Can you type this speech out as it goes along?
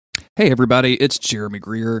Hey everybody, it's Jeremy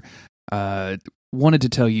Greer. Wanted to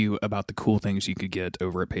tell you about the cool things you could get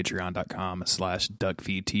over at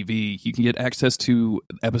patreon.com/duckfeedtv. You can get access to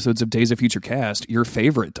episodes of Days of Future Cast, your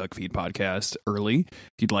favorite Duckfeed podcast, early,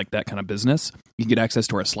 if you'd like that kind of business. You can get access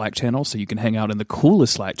to our Slack channel, so you can hang out in the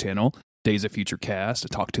coolest Slack channel, Days of Future Cast, to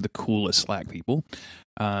talk to the coolest Slack people.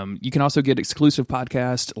 You can also get exclusive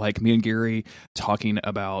podcasts like me and Gary talking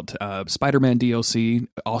about Spider-Man DLC,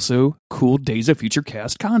 also cool Days of Future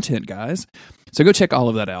Cast content, guys. So go check all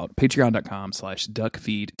of that out,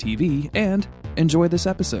 patreon.com/duckfeedtv, and enjoy this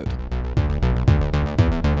episode.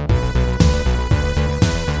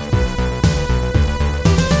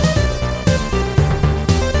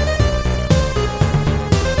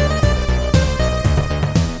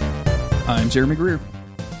 I'm Jeremy Greer.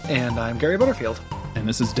 And I'm Gary Butterfield. And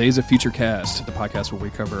this is Days of Future Cast, the podcast where we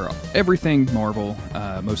cover everything Marvel,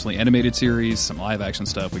 mostly animated series, some live action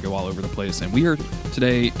stuff. We go all over the place. And we are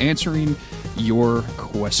today answering your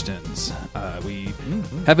questions. We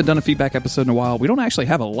haven't done a feedback episode in a while. We don't actually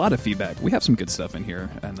have a lot of feedback. We have some good stuff in here.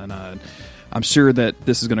 And then I'm sure that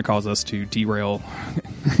this is going to cause us to derail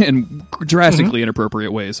in drastically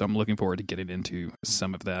inappropriate ways. So I'm looking forward to getting into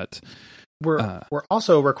some of that. We're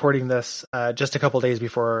also recording this just a couple days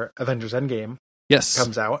before Avengers Endgame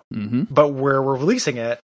comes out, but we're releasing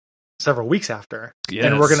it several weeks after. Yes.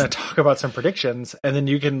 And we're going to talk about some predictions, and then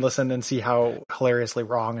you can listen and see how hilariously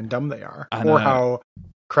wrong and dumb they are, or how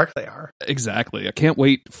correct they are. Exactly. I can't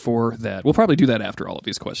wait for that. We'll probably do that after all of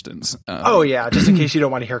these questions. Just in case you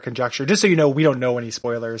don't want to hear conjecture. Just so you know, we don't know any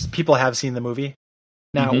spoilers. People have seen the movie.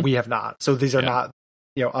 Now, we have not. So these are not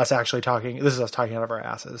us actually talking. This is us talking out of our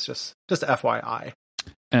asses. Just FYI.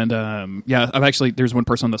 And I've actually, there's one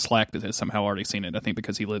person on the Slack that has somehow already seen it. I think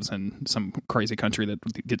because he lives in some crazy country that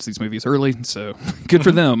gets these movies early. So good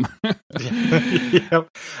for them. Yep.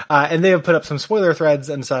 And they have put up some spoiler threads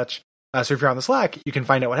and such. So if you're on the Slack, you can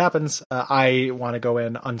find out what happens. I want to go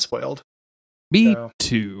in unspoiled. Me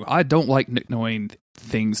too. I don't like knowing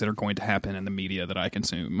things that are going to happen in the media that I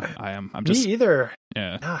consume. I'm just me either.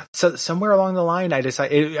 Yeah. So somewhere along the line, I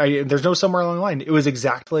decided. There's no somewhere along the line. It was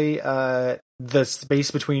exactly the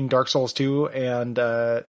space between Dark Souls 2 and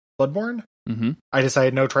Bloodborne. I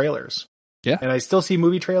decided no trailers. Yeah. And I still see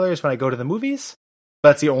movie trailers when I go to the movies.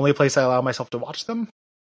 That's the only place I allow myself to watch them.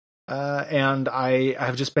 And I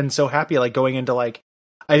have just been so happy, like going into I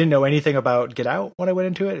didn't know anything about Get Out when I went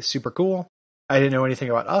into it. It's super cool. I didn't know anything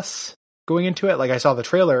about Us going into it. Like I saw the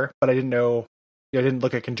trailer, but I didn't know. I didn't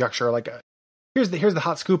look at conjecture. Here's the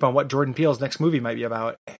hot scoop on what Jordan Peele's next movie might be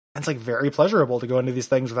about. And it's very pleasurable to go into these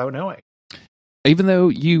things without knowing. Even though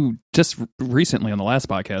you just recently on the last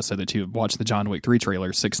podcast said that you watched the John Wick 3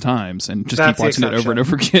 trailer 6 times and just keep watching it over and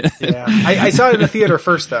over again. Yeah, I saw it in the theater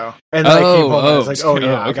first though, and then I came home and I was like,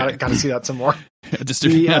 I got to see that some more. I just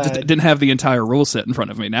didn't have the entire rule set in front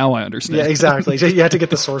of me. Now I understand. Yeah, exactly. You had to get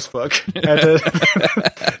the source book.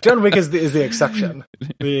 John Wick is the exception.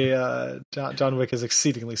 John Wick is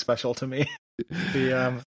exceedingly special to me.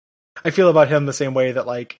 I feel about him the same way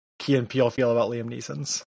that Key and Peele feel about Liam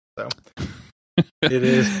Neeson's. So. It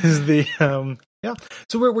is the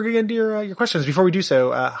So we're gonna get into your questions. Before we do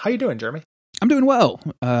so, how you doing, Jeremy? I'm doing well.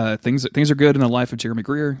 Things are good in the life of Jeremy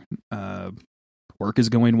Greer. Work is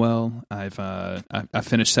going well. I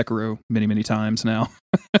finished Sekiro many times now.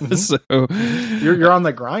 So you're on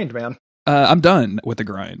the grind, man. I'm done with the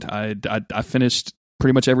grind. I finished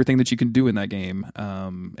pretty much everything that you can do in that game,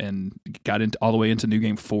 and got into all the way into New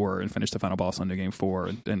Game 4 and finished the final boss on New Game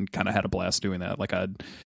 4, and kind of had a blast doing that.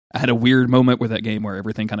 I had a weird moment with that game where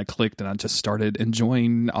everything kind of clicked and I just started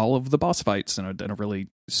enjoying all of the boss fights in a really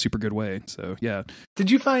super good way. So, yeah.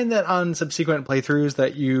 Did you find that on subsequent playthroughs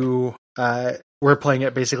that you were playing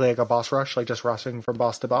it basically like a boss rush, like just rushing from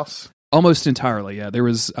boss to boss? Almost entirely, yeah. There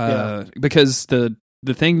was, because the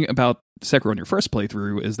thing about Sekiro in your first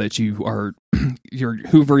playthrough is that you're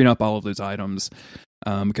hoovering up all of those items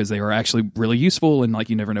because they are actually really useful and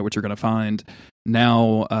you never know what you're going to find.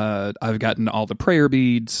 Now I've gotten all the prayer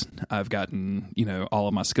beads. I've gotten all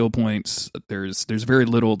of my skill points. There's very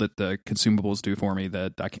little that the consumables do for me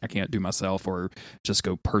that I can't do myself or just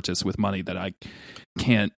go purchase with money that I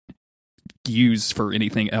can't use for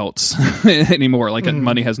anything else anymore.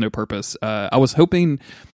 Money has no purpose. I was hoping,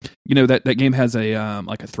 that game has a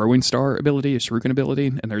throwing star ability, a shuriken ability,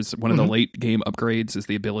 and there's one of the late game upgrades is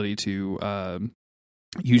the ability to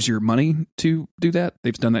use your money to do that.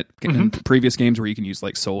 They've done that in previous games where you can use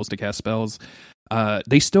souls to cast spells.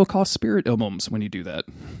 They still cost spirit emblems when you do that.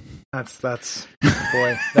 That's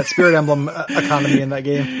boy, that Spirit Emblem economy in that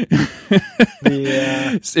game.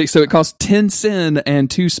 So it costs 10 sin and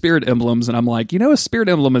 2 Spirit Emblems, and I'm like, a Spirit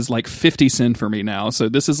Emblem is like 50 sin for me now. So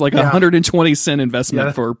this is like 120 sin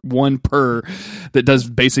investment for one per that does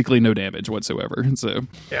basically no damage whatsoever. So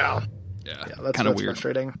yeah, that's kind of weird.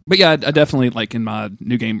 Frustrating. But yeah, I definitely like in my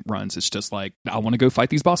new game runs, it's just like I want to go fight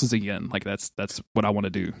these bosses again. Like that's what I want to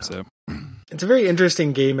do. So it's a very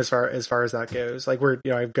interesting game as far as that goes. Like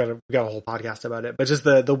I've got a whole podcast about it, but just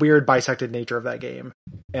the weird bisected nature of that game,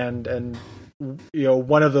 and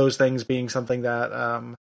one of those things being something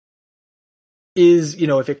that is,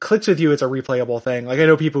 if it clicks with you, it's a replayable thing. Like I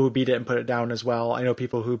know people who beat it and put it down as well. I know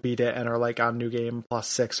people who beat it and are like on New Game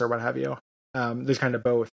 +6 or what have you. There's kind of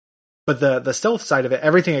both. But the stealth side of it,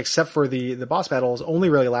 everything except for the boss battles only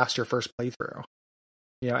really lasts your first playthrough.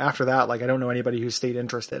 After that, like I don't know anybody who's stayed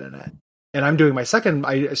interested in it. And I'm doing I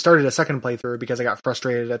started a second playthrough because I got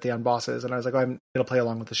frustrated at the end bosses and I was like, I'm going to play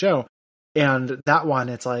along with the show. And that one,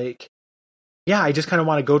 it's like, yeah, I just kind of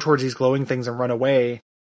want to go towards these glowing things and run away.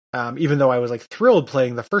 Even though I was like thrilled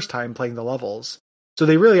playing the first time playing the levels. So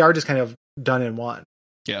they really are just kind of done in one.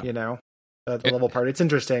 Yeah. The level part. It's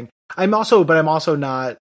interesting. I'm also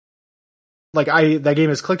not, like that game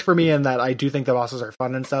has clicked for me and that I do think the bosses are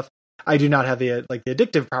fun and stuff. I do not have the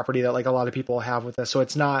addictive property that like a lot of people have with this. So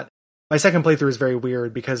it's not, my second playthrough is very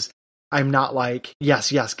weird because I'm not like,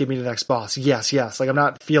 yes, give me the next boss. Yes. Like I'm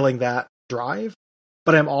not feeling that drive,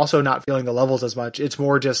 but I'm also not feeling the levels as much. It's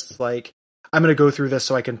more just like, I'm going to go through this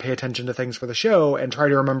so I can pay attention to things for the show and try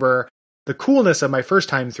to remember the coolness of my first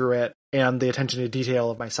time through it and the attention to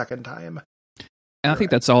detail of my second time. And I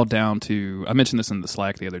think that's all down to, I mentioned this in the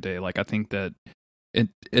Slack the other day, like I think that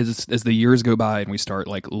as the years go by and we start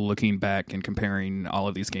like looking back and comparing all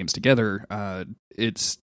of these games together,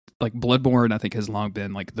 it's like Bloodborne I think has long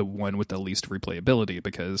been like the one with the least replayability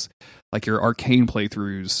because like your arcane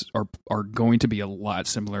playthroughs are going to be a lot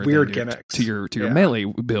similar weird gimmicks to your melee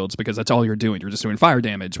builds because that's all you're doing. You're just doing fire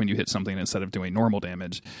damage when you hit something instead of doing normal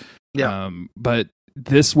damage. Yeah. But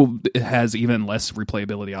it has even less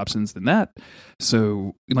replayability options than that.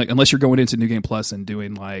 So like unless you're going into New Game Plus and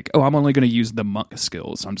doing like, oh, I'm only going to use the monk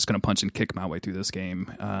skills, I'm just going to punch and kick my way through this game.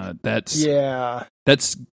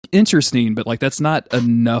 That's interesting, but like that's not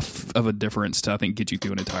enough of a difference to I think get you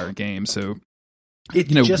through an entire game. So but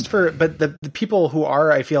the people who are,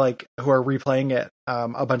 I feel like, who are replaying it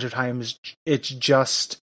a bunch of times, it's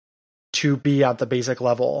just to be at the basic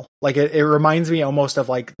level. Like it reminds me almost of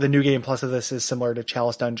like the New Game Plus of this is similar to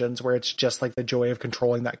Chalice Dungeons, where it's just like the joy of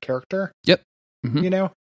controlling that character. Yep.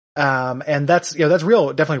 Mm-hmm. And that's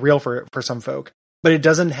real, definitely real for some folk. But it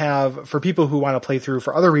doesn't have, for people who want to play through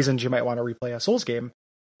for other reasons, you might want to replay a Souls game.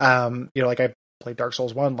 Like I played Dark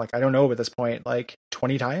Souls 1, like I don't know at this point, like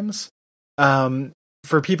 20 times.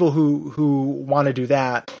 For people who want to do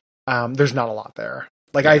that, there's not a lot there.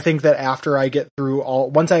 Like, I think that after I get through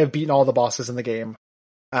once I have beaten all the bosses in the game,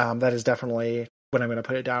 that is definitely when I'm going to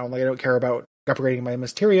put it down. Like, I don't care about upgrading my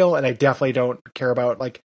material, and I definitely don't care about,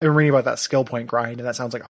 like, I'm reading about that skill point grind, and that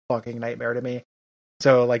sounds like a fucking nightmare to me.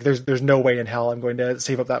 So, like, there's no way in hell I'm going to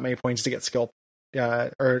save up that many points to get skill,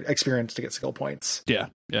 or experience to get skill points. Yeah.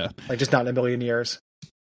 Like, just not in a million years.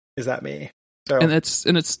 Is that me? So, and it's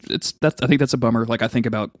I think that's a bummer. Like, I think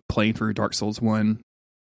about playing through Dark Souls 1,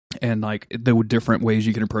 and like the different ways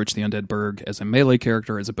you can approach the Undead Burg as a melee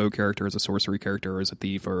character, as a bow character, as a sorcery character, or as a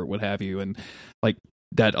thief, or what have you, and like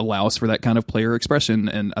that allows for that kind of player expression.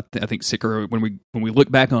 And I think Sekiro, when we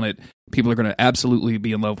look back on it, people are going to absolutely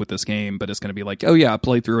be in love with this game, but it's going to be like, oh yeah, I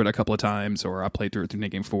played through it a couple of times, or I played through it through New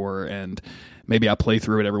Game 4, and maybe I play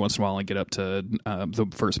through it every once in a while and get up to the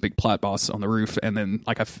first big plot boss on the roof, and then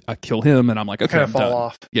like I kill him, and I'm like, okay, kind of I'm fall done.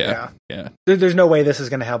 off. Yeah. There's no way this is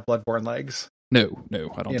going to have Bloodborne legs. No,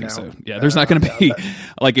 I don't think so. Yeah, there's not going to be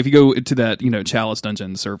like if you go to that Chalice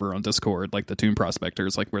Dungeon server on Discord, like the Tomb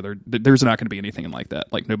Prospectors, like where there's not going to be anything like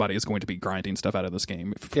that. Like nobody is going to be grinding stuff out of this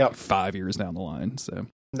game 5 years down the line. So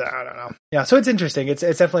no. Yeah, so it's interesting. It's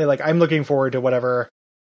definitely like I'm looking forward to whatever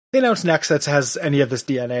they announce next that has any of this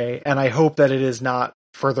DNA, and I hope that it is not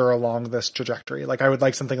further along this trajectory. Like I would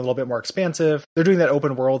like something a little bit more expansive. They're doing that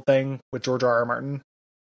open world thing with George R.R. Martin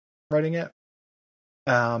writing it.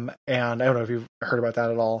 And I don't know if you've heard about that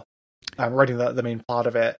at all. Writing the main plot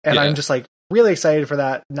of it. And I'm just like really excited for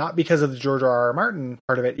that, not because of the George R.R. Martin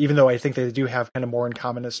part of it, even though I think they do have kind of more in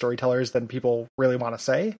common as storytellers than people really want to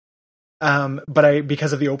say. But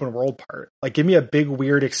because of the open world part, like give me a big,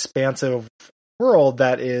 weird, expansive world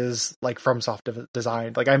that is like FromSoft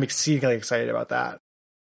designed. Like I'm exceedingly excited about that.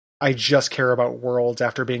 I just care about worlds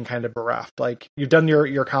after being kind of bereft. Like you've done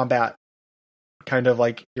your combat kind of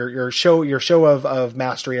like your show of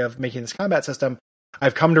mastery of making this combat system.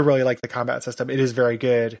 I've come to really like the combat system. It is very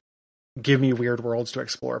good. Give me weird worlds to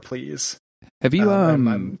explore, please. Have you I'm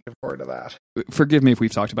looking forward to that. Forgive me if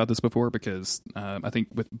we've talked about this before, because I think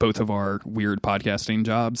with both of our weird podcasting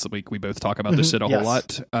jobs, we both talk about this shit a whole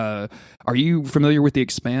lot. Are you familiar with the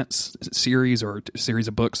Expanse series or series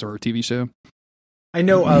of books or TV show? I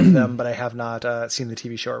know of them, but I have not seen the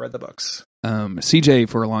TV show or read the books. CJ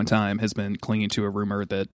for a long time has been clinging to a rumor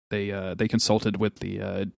that they consulted with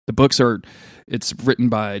the books it's written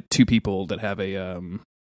by two people that have a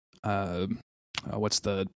what's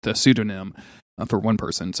the pseudonym for one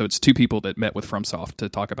person. So it's two people that met with FromSoft to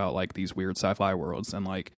talk about like these weird sci-fi worlds, and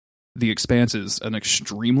like the Expanse is an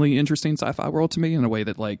extremely interesting sci-fi world to me in a way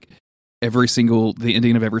that like the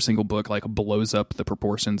ending of every single book like blows up the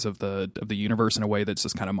proportions of the universe in a way that's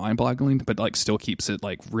just kind of mind-boggling, but like still keeps it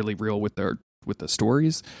like really real with the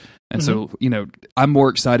stories. And so, I'm more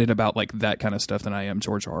excited about like that kind of stuff than I am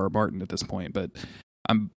George R.R. Martin at this point. But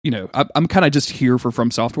I'm kind of just here for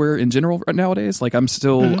From Software in general nowadays. Like I'm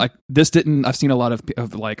still I've seen a lot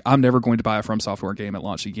of like, I'm never going to buy a From Software game at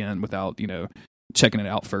launch again without, checking it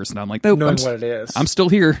out first. And I'm like, nope, knowing what it is. I'm still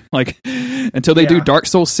here. Like until they do Dark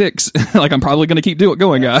Souls 6, like I'm probably going to keep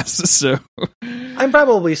going, guys. So I'm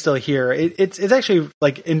probably still here. It's actually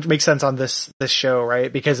like, it makes sense on this show,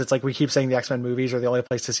 right? Because it's like, we keep saying the X-Men movies are the only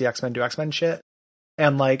place to see X-Men do X-Men shit.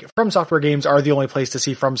 And like From Software games are the only place to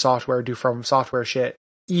see From Software do From Software shit,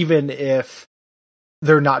 even if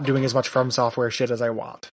they're not doing as much From Software shit as I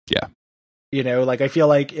want. Yeah. Like I feel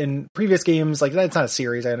like in previous games, like that's not a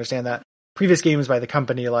series, I understand that. Previous games by the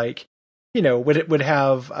company, like, would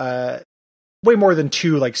have way more than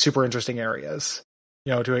two like super interesting areas,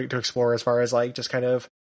 to explore as far as like just kind of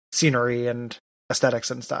scenery and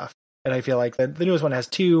aesthetics and stuff. And I feel like the newest one has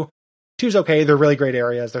two. Two's okay. They're really great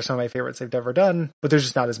areas. They're some of my favorites they've ever done, but there's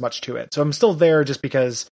just not as much to it. So I'm still there just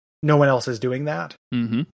because no one else is doing that.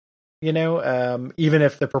 Mm-hmm. Even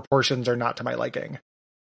if the proportions are not to my liking,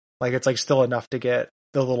 like it's like still enough to get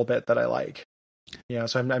the little bit that I like.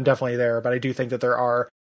 So I'm definitely there, but I do think that there are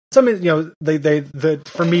some,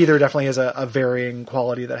 for me, there definitely is a varying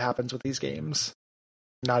quality that happens with these games.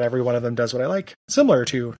 Not every one of them does what I like, similar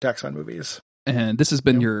to X-Men movies. And this has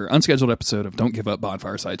been your unscheduled episode of Don't Give Up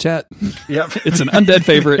Bonfireside Chat. Yep. It's an undead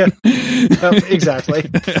favorite. Exactly.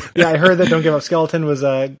 Yeah, I heard that Don't Give Up Skeleton was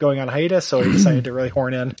going on hiatus, so we decided to really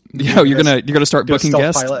horn in. Yeah, you're gonna start booking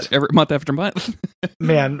guests every month after month.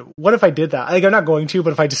 Man, what if I did that? Like, I'm not going to,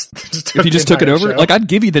 but if I just took it over, show. Like I'd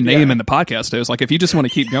give you the name and the podcast host. Like if you just want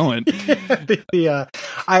to keep going.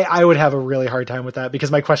 I would have a really hard time with that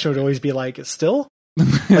because my question would always be like, still?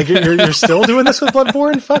 Like you're still doing this with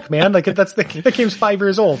Bloodborne? Fuck, man! Like that game's 5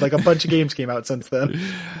 years old. Like a bunch of games came out since then.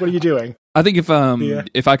 What are you doing? I think if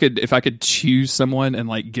I could choose someone and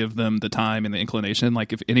like give them the time and the inclination,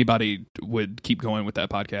 like if anybody would keep going with that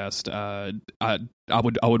podcast, I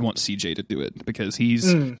would want CJ to do it because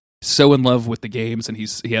he's so in love with the games and he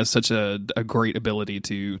has such a great ability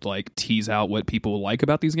to like tease out what people like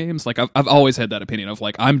about these games. Like I've always had that opinion of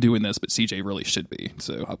like I'm doing this, but CJ really should be.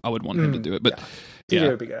 So I would want him to do it. But CJ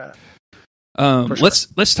would be good at it. Sure.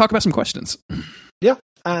 Let's talk about some questions. Yeah.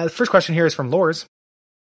 The first question here is from Lors.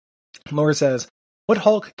 Lors says, "What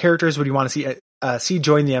Hulk characters would you want to see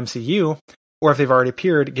join the MCU, or if they've already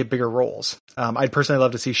appeared, get bigger roles? I'd personally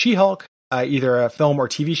love to see She-Hulk, either a film or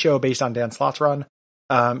TV show based on Dan Slott's run.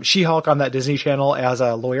 She-Hulk on that Disney Channel as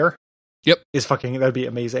a lawyer. Yep. That'd be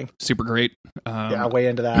amazing. Super great. Way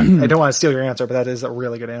into that. I don't want to steal your answer, but that is a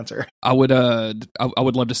really good answer. I would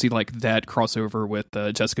love to see like that crossover with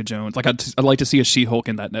Jessica Jones. Like I'd like to see a She-Hulk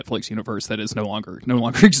in that Netflix universe that is no longer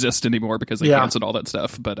exists anymore because they canceled all that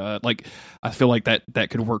stuff. But like I feel like that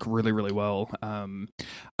could work really, really well.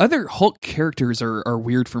 Other Hulk characters are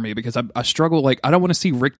weird for me because I struggle. Like I don't want to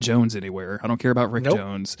see Rick Jones anywhere. I don't care about Rick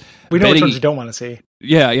Jones. We know which ones you don't want to see.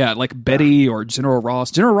 Yeah, like Betty or General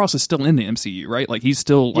Ross. General Ross is still in the MCU, right? Like he's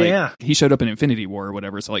still like he showed up in Infinity War or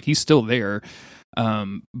whatever, so like he's still there.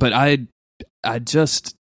 But I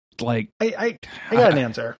just like I got an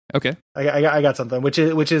answer. Okay, I got something, which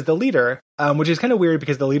is the leader, which is kind of weird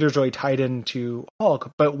because the leader's really tied into Hulk.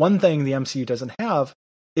 But one thing the MCU doesn't have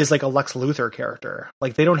is like a Lex Luthor character.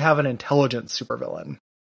 Like they don't have an intelligent supervillain.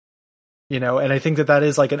 And I think that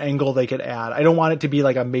is like an angle they could add. I don't want it to be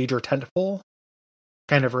like a major tentpole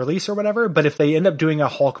kind of release or whatever, but if they end up doing a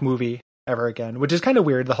Hulk movie ever again, which is kind of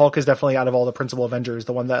weird, the Hulk is definitely out of all the principal Avengers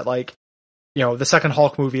the one that like, the second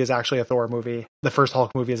Hulk movie is actually a Thor movie. The first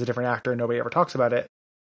Hulk movie is a different actor and nobody ever talks about it.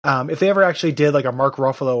 If they ever actually did like a Mark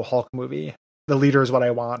Ruffalo Hulk movie, the leader is what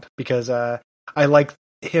I want because I like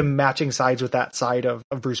him matching sides with that side of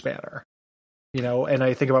Bruce Banner. you know, and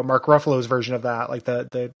I think about Mark Ruffalo's version of that, like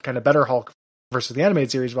the kind of better Hulk versus the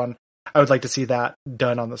animated series one. I would like to see that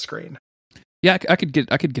done on the screen. Yeah, I could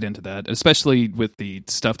get into that, especially with the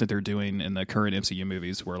stuff that they're doing in the current MCU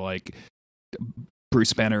movies, where like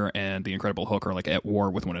Bruce Banner and the Incredible Hulk are like at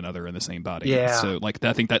war with one another in the same body. Yeah. So like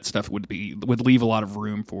I think that stuff would leave a lot of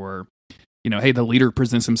room for, you know, hey, the leader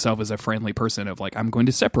presents himself as a friendly person of like, I'm going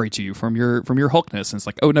to separate you from your Hulkness, and it's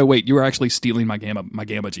like, oh no, wait, you were actually stealing my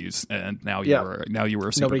gamma juice, and now you were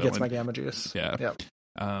a super nobody gets villain. my gamma juice. Yeah. Yep.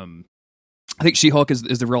 I think She-Hulk is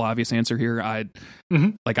the real obvious answer here. Mm-hmm.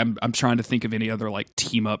 Like I'm trying to think of any other like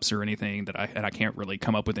team ups or anything that I can't really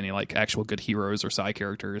come up with any like actual good heroes or side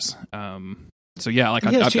characters. So yeah, like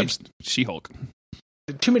I'm She-Hulk.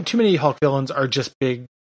 Too many Hulk villains are just big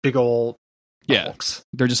old Hulks.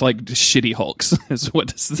 They're just like shitty Hulks. Is what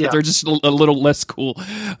this is. Yeah. They're just a little less cool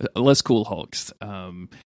Hulks.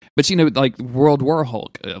 But you know, like World War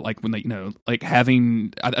Hulk, like when they, you know, like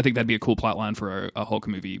having, I think that'd be a cool plot line for a Hulk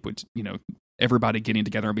movie, which, you know, everybody getting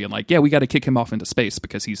together and being like, yeah, we got to kick him off into space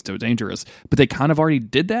because he's so dangerous. But they kind of already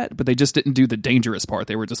did that, but they just didn't do the dangerous part.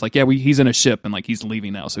 They were just like, yeah, he's in a ship and like he's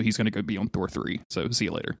leaving now, so he's going to go be on Thor 3. So see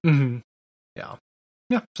you later. Mm-hmm. Yeah.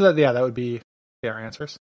 So that would be our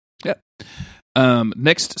answers. Yeah.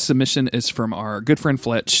 Next submission is from our good friend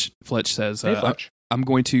Fletch. Fletch says, hey, Fletch. I'm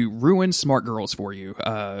going to ruin Smart Girls for you.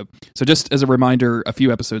 So just as a reminder, a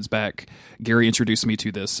few episodes back, Gary introduced me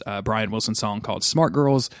to this Brian Wilson song called Smart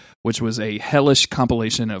Girls, which was a hellish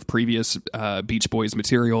compilation of previous Beach Boys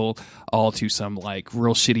material, all to some like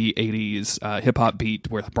real shitty 80s hip-hop beat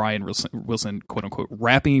with Brian Wilson, quote-unquote,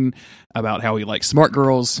 rapping about how he likes smart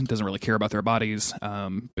girls, doesn't really care about their bodies,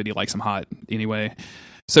 but he likes them hot anyway.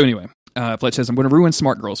 So anyway, Fletch says, I'm going to ruin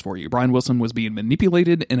Smart Girls for you. Brian Wilson was being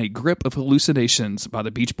manipulated in a grip of hallucinations by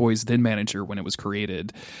the Beach Boys' then manager when it was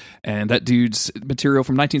created. And that dude's material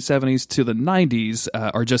from 1970s to the 90s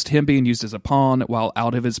are just him being used as a pawn while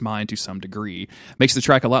out of his mind to some degree. Makes the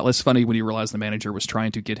track a lot less funny when you realize the manager was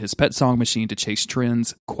trying to get his pet song machine to chase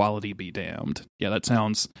trends. Quality be damned. Yeah, that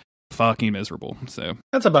sounds fucking miserable. So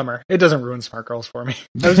that's a bummer. It doesn't ruin Smart Girls for me.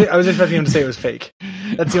 I was expecting him to say it was fake.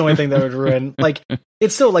 That's the only thing that would ruin. Like,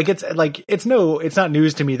 it's still like it's not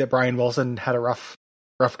news to me that Brian Wilson had a rough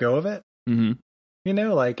go of it. Mm-hmm. You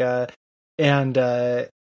know, like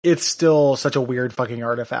it's still such a weird fucking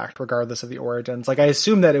artifact, regardless of the origins. Like, I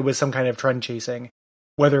assume that it was some kind of trend chasing,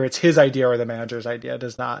 whether it's his idea or the manager's idea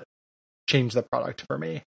does not change the product for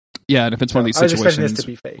me. Yeah, and if it's one of these situations, I was expecting this to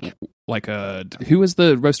be fake. Like, who was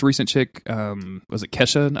the most recent chick? Was it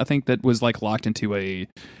Kesha? I think that was like locked into a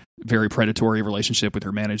very predatory relationship with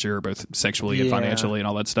her manager, both sexually and financially and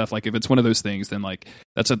all that stuff. Like, if it's one of those things, then like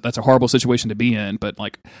that's a horrible situation to be in. But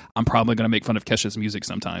like, I'm probably going to make fun of Kesha's music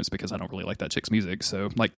sometimes because I don't really like that chick's music. So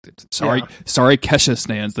like, sorry, Kesha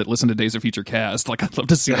stands that listen to Days of Future Cast. Like, I'd love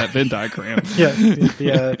to see that Venn diagram.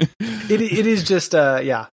 yeah. It is just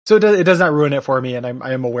So it does not ruin it for me, and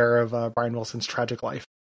I am aware of Brian Wilson's tragic life.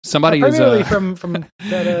 Somebody primarily from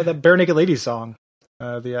that the Bare Naked Ladies song.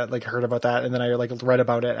 Like heard about that, and then I like read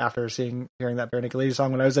about it after hearing that Bare Naked Ladies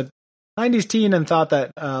song when I was a 90s teen and thought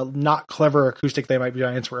that not clever acoustic They Might Be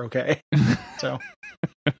Giants were okay. So,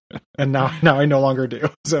 and now I no longer do.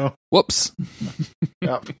 So, whoops.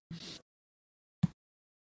 Yeah.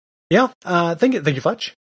 Thank you,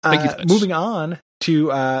 Fletch. Thank you, Fletch. Moving on to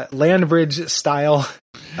Landbridge style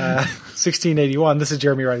 1681. This is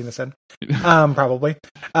Jeremy writing this in. Probably.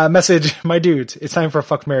 Message, my dudes, it's time for a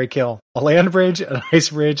fuck, marry, kill. A land bridge, an ice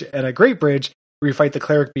bridge, and a great bridge where you fight the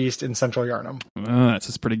cleric beast in Central Yarnum. This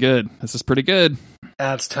is pretty good.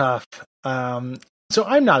 That's tough. So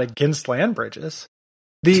I'm not against land bridges.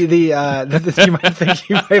 You might think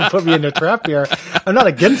you might put me in a trap here. I'm not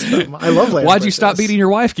against them. I love land Why'd bridges. you stop beating your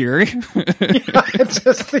wife, Gary?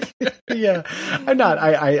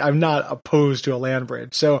 I'm not opposed to a land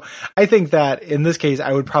bridge. So I think that in this case,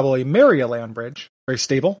 I would probably marry a land bridge. Very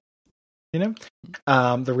stable, you know,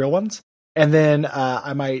 the real ones. And then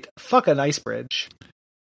I might fuck an ice bridge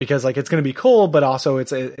because like it's going to be cool, but also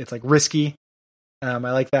it's like risky. I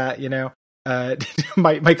like that, you know.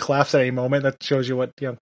 Might collapse at any moment. That shows you what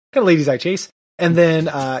kind of ladies I chase. And then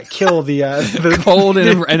kill the cold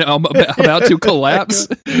and about to collapse.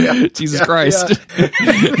 Jesus Christ!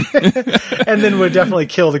 And then would definitely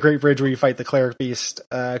kill the Great Bridge where you fight the cleric beast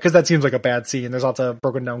because that seems like a bad scene. There's lots of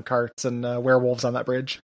broken down carts and werewolves on that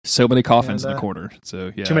bridge. So many coffins in the corner.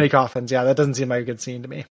 So yeah, too many coffins. Yeah, that doesn't seem like a good scene to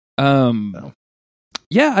me.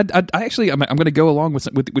 Yeah, I actually, I'm going to go along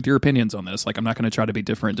with your opinions on this. Like, I'm not going to try to be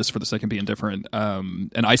different just for the sake of being different.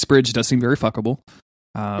 An ice bridge does seem very fuckable.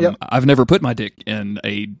 I've never put my dick in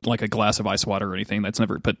a glass of ice water or anything. That's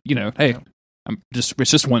never. But you know, hey,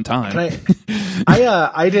 It's just one time.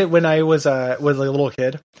 I did when I was a little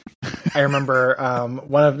kid. I remember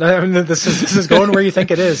this is going where you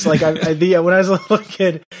think it is. Like when I was a little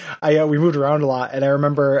kid, we moved around a lot, and I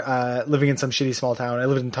remember living in some shitty small town. I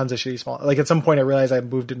lived in tons of shitty small. Like at some point, I realized I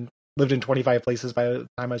lived in 25 places by the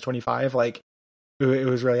time I was 25. Like it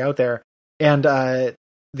was really out there, and was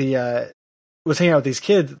hanging out with these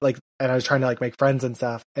kids, like, and I was trying to like make friends and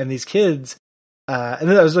stuff. And these kids, and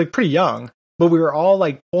then I was like pretty young. But we were all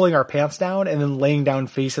like pulling our pants down and then laying down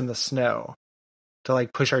face in the snow to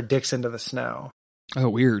like push our dicks into the snow. Oh,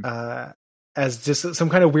 weird. As just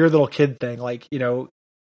some kind of weird little kid thing. Like, you know,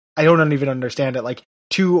 I don't even understand it. Like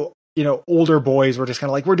two, you know, older boys were just kind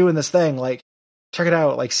of like, we're doing this thing. Like, check it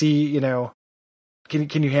out. Like, see, you know,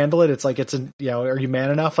 can you handle it? It's like, you know, are you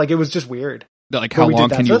man enough? Like, it was just weird. Like, how long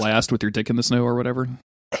can you last with your dick in the snow or whatever?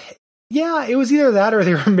 Yeah, it was either that or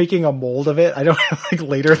they were making a mold of it. I don't know, like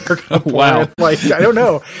later they're gonna wow. It. Like, I don't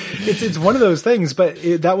know. It's one of those things, but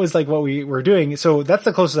that was like what we were doing. So that's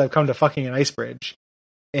the closest I've come to fucking an ice bridge.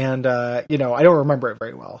 And, you know, I don't remember it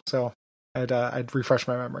very well. So I'd refresh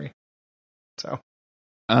my memory. So.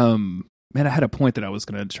 Man, I had a point that I was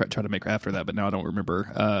going to try to make after that, but now I don't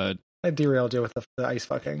remember. I derailed you with the ice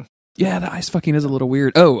fucking. Yeah, the ice fucking is a little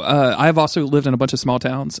weird. Oh, I've also lived in a bunch of small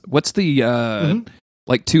towns. What's the,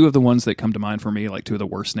 like two of the ones that come to mind for me, like two of the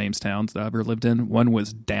worst names towns that I've ever lived in. One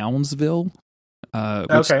was Downsville,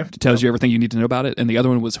 which tells you everything you need to know about it, and the other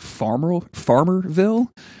one was Farmerville.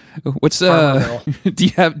 What's Farmerville.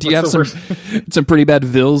 do you have some pretty bad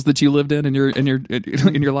villes that you lived in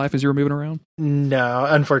your life as you were moving around? No,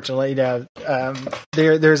 unfortunately, no.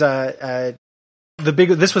 There's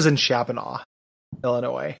this was in Chappaqua,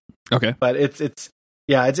 Illinois. Okay, but it's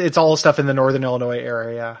all stuff in the northern Illinois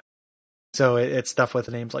area. So it's stuff with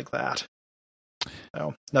names like that.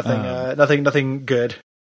 So nothing good.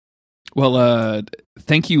 Well,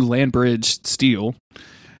 thank you, Landbridge Steel.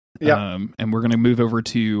 Yeah. And we're going to move over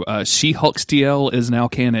to She-Hulk STL is now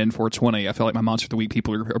canon 420. I feel like my Monster of the Week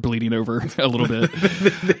people are bleeding over a little bit.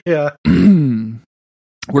 Yeah.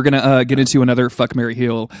 We're going to get into another Fuck, Marry,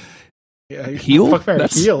 Heal. Yeah, Heal? Fuck, Marry,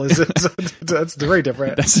 Heal that's very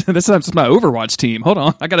different. That's my Overwatch team. Hold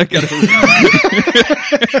on, I gotta. This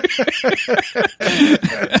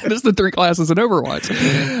is the 3 classes in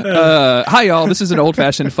Overwatch. Hi y'all, this is an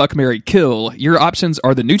old-fashioned Fuck, Marry, Kill. Your options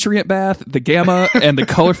are the Nutrient Bath, the Gamma, and the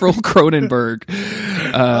Colorful Cronenberg.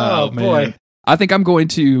 Oh boy. Man. I think I'm going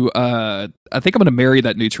to marry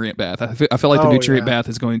that Nutrient Bath. I feel like the Nutrient Bath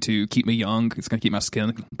is going to keep me young. It's going to keep my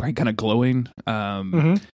skin kind of glowing.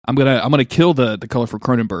 I'm gonna kill the Colorful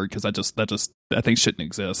Cronenberg because that thing shouldn't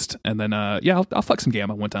exist. And then I'll fuck some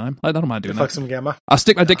Gamma one time. I don't mind doing that. Fuck some Gamma. I'll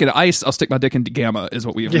stick my dick in ice. I'll stick my dick into Gamma is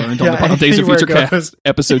what we have learned on Days of Future Cast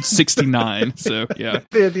episode 69. So yeah,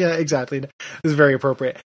 exactly. This is very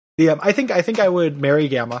appropriate. I think I would marry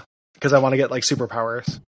Gamma because I want to get like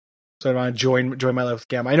superpowers. So I want to join my life with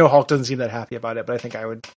Gamma. I know Hulk doesn't seem that happy about it, but I think I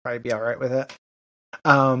would probably be all right with it.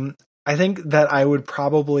 I think that I would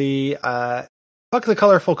probably fuck the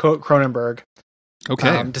Colorful Cronenberg.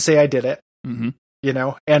 Okay. To say I did it. Mm-hmm. You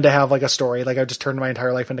know, and to have like a story. Like I just turned my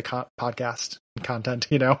entire life into podcast content,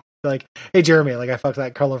 you know? Like, hey Jeremy, like I fucked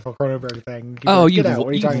that Colorful Cronenberg thing. You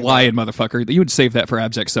lying motherfucker. You would save that for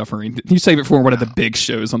Abject Suffering. You save it for one of the big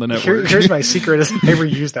shows on the network. Here's my secret is I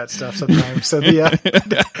reuse that stuff sometimes. So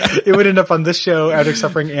it would end up on this show, Abject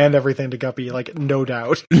Suffering and Everything to Guppy, like no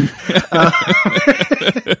doubt.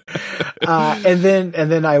 And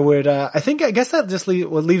then I would I guess that just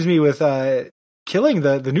leaves me with killing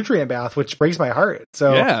the Nutrient Bath, which breaks my heart.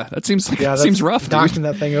 So yeah, that seems rough, dude. Knocking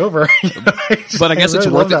that thing over. But I guess it's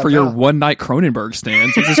worth it for your one night Cronenberg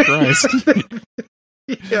stand. Jesus Christ.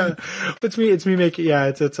 Yeah, it's me making. Yeah,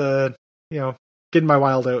 it's getting my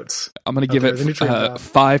wild oats. I'm gonna give it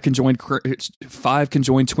 5 conjoined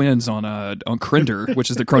twins on Crinder, which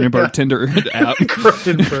is the Cronenberg Tinder app.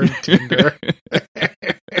 Cronenberg Tinder.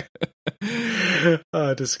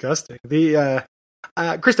 Disgusting. The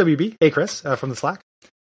Chris WB, hey Chris, from the Slack,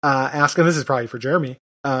 asking, this is probably for Jeremy.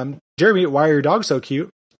 Jeremy, why are your dogs so cute?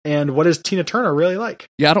 And what is Tina Turner really like?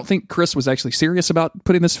 Yeah, I don't think Chris was actually serious about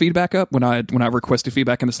putting this feedback up when I requested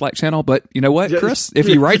feedback in the Slack channel. But you know what, Chris? If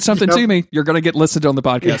you write something to me, you're going to get listed on the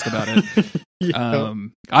podcast about it.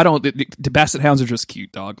 I don't. The Basset Hounds are just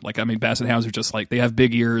cute, dog. Like, I mean, Basset Hounds are just like, they have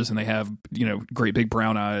big ears and they have, great big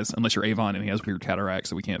brown eyes. Unless you're Avon and he has weird cataracts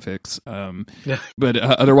that we can't fix. But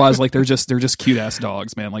otherwise, like they're just cute ass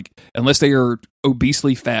dogs, man. Like, unless they are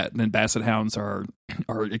obesely fat, then Basset Hounds are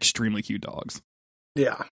extremely cute dogs.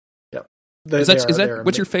 Yeah. Yep.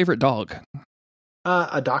 What's your favorite dog?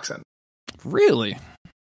 A Dachshund. Really?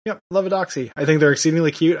 Yep. Love a Doxy. I think they're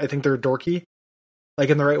exceedingly cute. I think they're dorky. like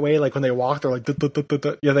in the right way. Like when they walk, they're like,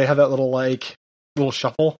 they have that little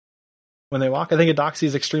shuffle when they walk. I think a Doxie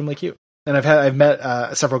is extremely cute, and I've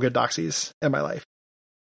met several good Doxies in my life.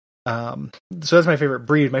 So that's my favorite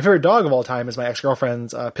breed. My favorite dog of all time is my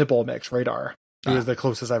ex-girlfriend's Pitbull mix, Radar. He was the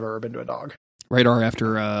closest I've ever been to a dog. Radar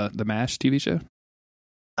after the MASH TV show?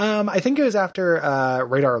 I think it was after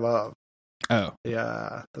Radar Love. Oh.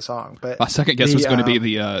 The song. But my second guess was going to be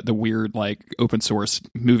the weird like open source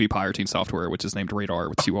movie pirating software, which is named Radar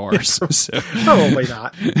with 2 R's. So. Probably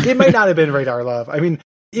not. It might not have been Radar Love. I mean,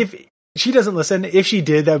 if she doesn't listen, if she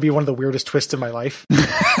did, that would be one of the weirdest twists in my life.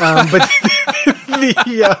 But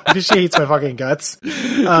she hates my fucking guts.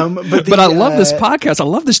 But I love this podcast. I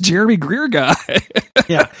love this Jeremy Greer guy.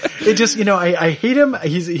 Yeah, it just I hate him.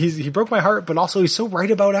 He broke my heart, but also he's so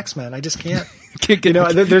right about X-Men. I just can't. Can't get over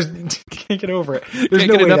it. There's can't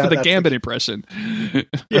get enough of the Gambit impression.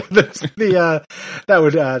 Yeah,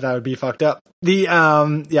 that would be fucked up.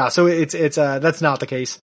 So it's that's not the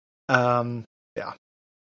case. Yeah.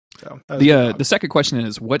 So the second question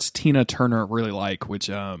is, what's Tina Turner really like? Which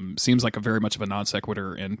seems like a very much of a non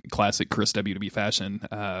sequitur in classic Chris WB fashion.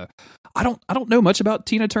 I don't know much about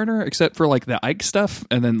Tina Turner except for like the Ike stuff,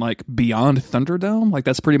 and then like Beyond Thunderdome. Like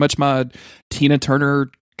that's pretty much my Tina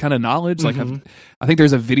Turner kind of knowledge. Like I think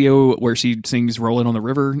there's a video where she sings "Rolling on the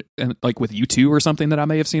River" and like with U2 or something that I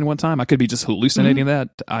may have seen one time. I could be just hallucinating that.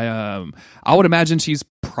 I would imagine she's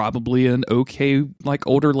probably an okay like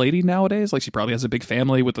older lady nowadays. Like she probably has a big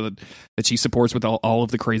family that she supports with all of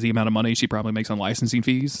the crazy amount of money she probably makes on licensing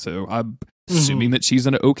fees. So I'm assuming that she's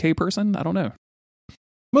an okay person. I don't know.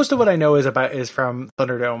 Most of what I know is from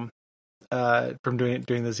Thunderdome, from doing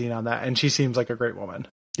the zine on that, and she seems like a great woman.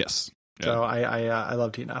 Yes. Yeah. So I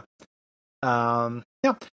love Tina.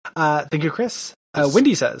 Thank you, Chris.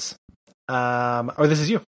 Wendy says, this is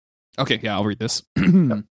you. Okay, yeah, I'll read this.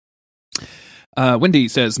 Yep. Wendy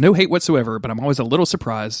says, no hate whatsoever, but I'm always a little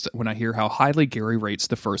surprised when I hear how highly Gary rates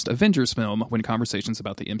the first Avengers film when conversations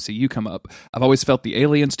about the MCU come up. I've always felt the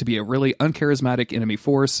aliens to be a really uncharismatic enemy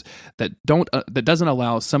force that doesn't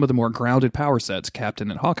allow some of the more grounded power sets, Captain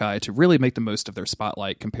and Hawkeye, to really make the most of their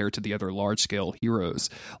spotlight compared to the other large-scale heroes.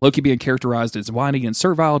 Loki being characterized as whiny and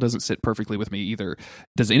servile doesn't sit perfectly with me either.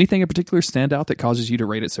 Does anything in particular stand out that causes you to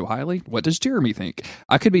rate it so highly? What does Jeremy think?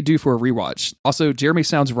 I could be due for a rewatch. Also, Jeremy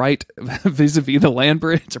sounds right vis-a-vis the land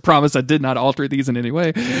bridge. I promise I did not alter these in any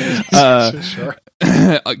way. Sure.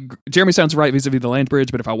 Jeremy sounds right vis-a-vis the land bridge,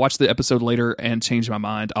 but if I watch the episode later and change my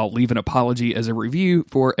mind, I'll leave an apology as a review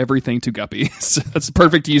for everything to Guppy. So that's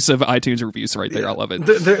perfect use of iTunes reviews right there. I love it.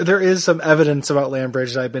 There is some evidence about land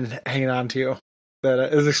bridge that I've been hanging on to, that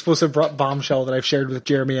is an explosive bombshell that I've shared with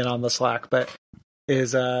Jeremy and on the Slack, but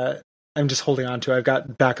I'm just holding on to. I've got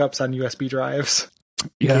backups on USB drives.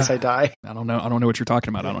 In case I die. I don't know what you're talking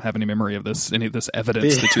about. I don't have any memory of any of this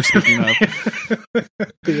evidence that you're speaking of.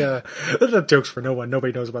 The joke's for no one.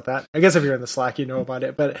 Nobody knows about that. I guess if you're in the Slack, you know about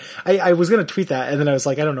it. But I was going to tweet that, and then I was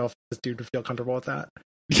like, I don't know if this dude would feel comfortable with that.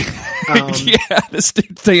 This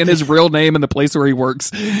dude saying his real name and the place where he works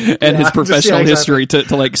and his professional history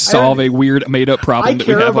to like solve a weird made up problem that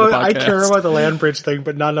we have on the podcast. I care about the land bridge thing,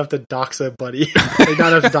 but not enough to dox a buddy. Like,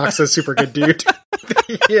 not enough to dox a super good dude.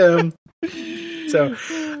 So,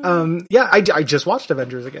 I just watched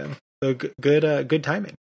Avengers again. So good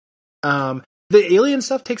timing. The alien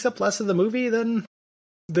stuff takes up less of the movie than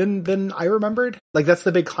I remembered. Like that's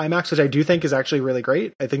the big climax, which I do think is actually really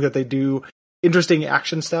great. I think that they do interesting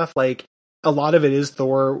action stuff. Like a lot of it is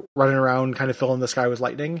Thor running around, kind of filling the sky with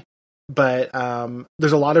lightning. But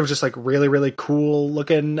there's a lot of just like really, really cool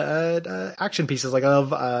looking action pieces. Like I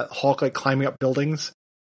love Hulk like climbing up buildings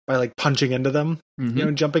by like punching into them,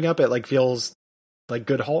 and jumping up. It like feels like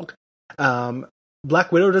good Hulk.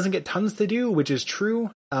 Black Widow doesn't get tons to do, which is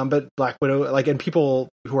true. But Black Widow, like, and people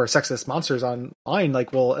who are sexist monsters online,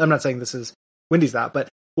 like, well, I'm not saying this is Wendy's that, but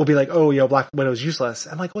will be like, oh, Black Widow's useless.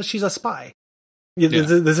 I'm like, well, she's a spy.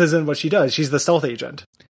 This isn't what she does. She's the stealth agent.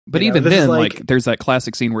 But even then, like, there's that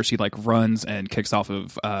classic scene where she like runs and kicks off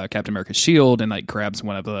of Captain America's shield and like grabs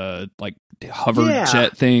one of the like hover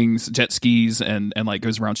jet skis, and like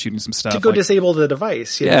goes around shooting some stuff to go disable the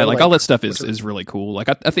device. Like all that stuff is really cool. Like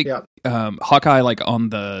I think Hawkeye, like on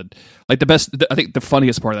the like the best. I think the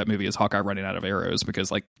funniest part of that movie is Hawkeye running out of arrows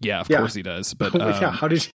because like of course he does. But how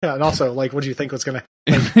did you, and also like what do you think was gonna?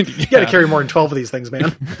 Like, you got to carry more than 12 of these things,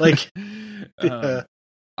 man. Like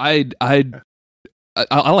I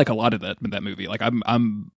like a lot of that movie. Like I'm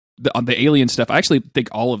on the alien stuff. I actually think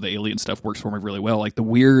all of the alien stuff works for me really well. Like the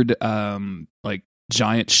weird like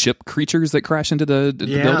giant ship creatures that crash into the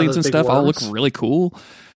buildings and stuff all look really cool.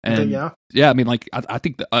 And I mean, like, I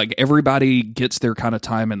think that, like, everybody gets their kind of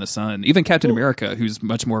time in the sun. Even Captain America, who's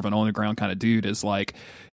much more of an on the ground kind of dude, is like,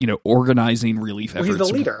 organizing relief efforts. He's the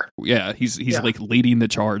leader. Yeah, he's like leading the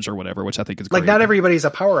charge or whatever, which I think is great. Like, not everybody's a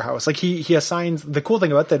powerhouse. Like, he assigns, the cool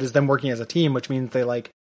thing about that is them working as a team, which means they like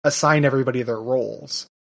assign everybody their roles.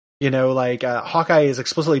 Like Hawkeye is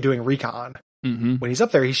explicitly doing recon. Mm-hmm. When he's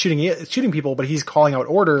up there, he's shooting people, but he's calling out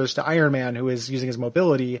orders to Iron Man, who is using his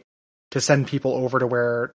mobility to send people over to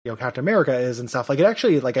where Captain America is and stuff. Like, it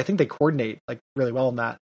actually, like, I think they coordinate like really well in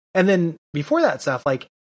that. And then before that stuff, like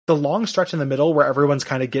the long stretch in the middle where everyone's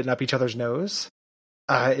kind of getting up each other's nose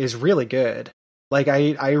is really good. Like,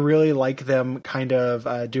 I really like them kind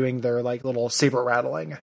of doing their like little saber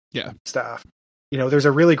rattling stuff. There's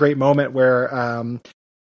a really great moment where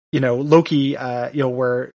Loki,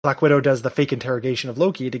 where Black Widow does the fake interrogation of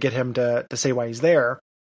Loki to get him to say why he's there,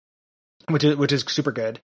 which is super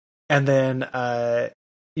good. And then,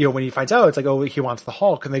 when he finds out, it's like, oh, he wants the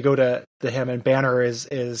Hulk, and they go to him, and Banner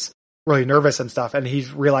is really nervous and stuff, and he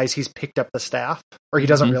realizes he's picked up the staff, or he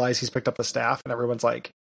doesn't realize he's picked up the staff, and everyone's like,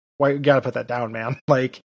 "Why, you gotta put that down, man!"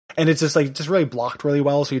 Like, and it's just really blocked really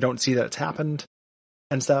well, so you don't see that it's happened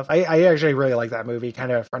and stuff. I actually really like that movie,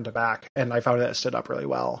 kind of front to back, and I found that it stood up really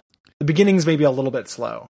well. The beginning's maybe a little bit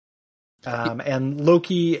slow, and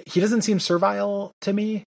Loki, he doesn't seem servile to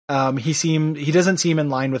me. He doesn't seem in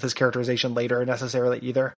line with his characterization later necessarily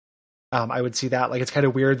either. I would see that. Like, it's kind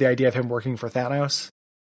of weird. The idea of him working for Thanos,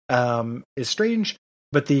 is strange,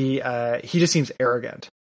 but he just seems arrogant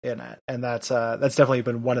in it. And that's definitely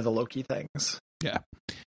been one of the Loki things. Yeah.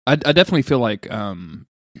 I definitely feel like,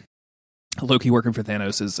 Loki working for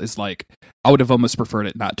Thanos is like, I would have almost preferred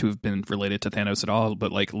it not to have been related to Thanos at all, but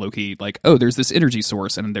like Loki, like, oh, there's this energy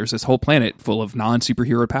source and there's this whole planet full of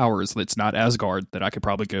non-superhero powers that's not Asgard that I could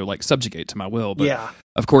probably go like subjugate to my will. But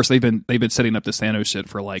of course they've been setting up this Thanos shit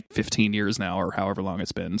for like 15 years now or however long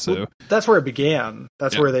it's been. So that's where it began.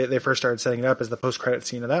 That's where they first started setting it up as the post-credit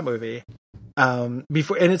scene of that movie.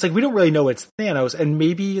 Before, and it's like, we don't really know it's Thanos, and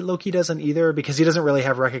maybe Loki doesn't either, because he doesn't really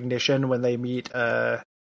have recognition when they meet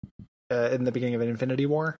in the beginning of an Infinity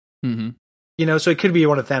War. Mm-hmm. So it could be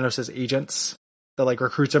one of Thanos' agents that like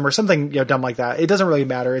recruits him or something, dumb like that. It doesn't really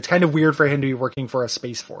matter. It's kind of weird for him to be working for a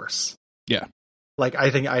space force. Yeah. Like,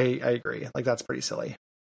 I think I agree. Like, that's pretty silly.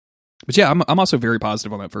 But yeah, I'm also very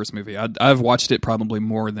positive on that first movie. I've watched it probably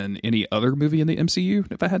more than any other movie in the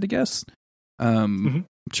MCU, if I had to guess. I'm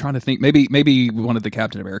trying to think. Maybe one of the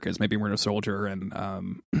Captain Americas, maybe Winter Soldier, and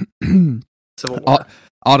Civil War.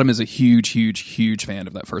 Autumn is a huge fan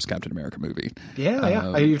of that first Captain America movie.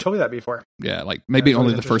 Yeah. You've told me that before. Yeah, like maybe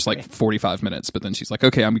only the first like 45 minutes, but then she's like,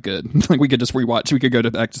 okay, I'm good. Like, we could just rewatch. We could go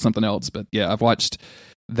back to something else. But yeah, I've watched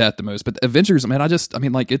that the most. But Avengers, man, I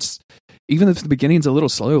mean, like, it's, even if the beginning's a little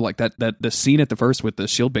slow, like that the scene at the first with the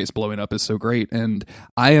shield base blowing up is so great. And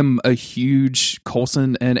I am a huge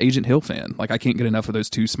Coulson and Agent Hill fan. Like, I can't get enough of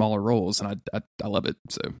those two smaller roles, and I love it.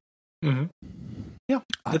 So yeah,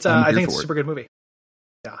 it's I think it's a super good movie.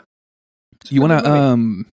 Yeah. You want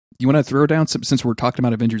to throw down some, since we're talking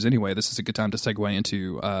about Avengers anyway, this is a good time to segue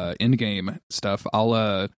into Endgame stuff.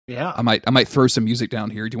 I might throw some music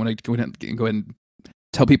down here. Do you want to go ahead and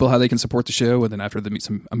tell people how they can support the show, and then after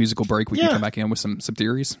a musical break, we can come back in with some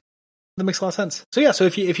theories? That makes a lot of sense. So yeah, so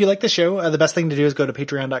if you like the show, the best thing to do is go to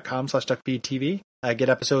patreon.com/duckfeedtv, get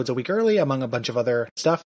episodes a week early, among a bunch of other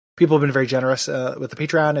stuff. People have been very generous with the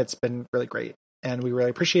Patreon. It's been really great, and we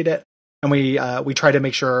really appreciate it. And we try to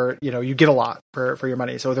make sure, you get a lot for your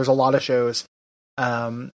money. So there's a lot of shows.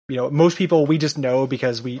 Most people, we just know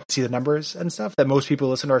because we see the numbers and stuff, that most people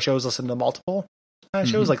listen to our shows, listen to multiple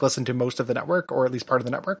shows, like listen to most of the network, or at least part of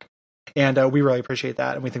the network. And we really appreciate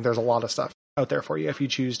that. And we think there's a lot of stuff out there for you if you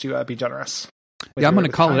choose to be generous. Yeah, I'm going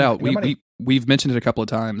to call it out. We've mentioned it a couple of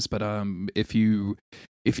times, but if you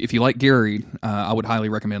like Gary, I would highly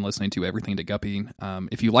recommend listening to Everything to Guppy.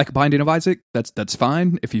 If you like Binding of Isaac, that's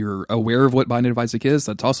fine. If you're aware of what Binding of Isaac is,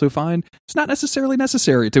 that's also fine. It's not necessarily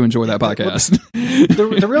necessary to enjoy that podcast.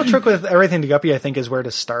 The real trick with Everything to Guppy, I think, is where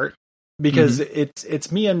to start, because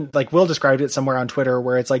it's me and, like, Will described it somewhere on Twitter,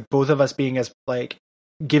 where it's like both of us being as like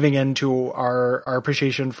giving into our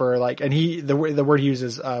appreciation for, like, and the word he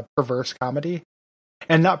uses, perverse comedy,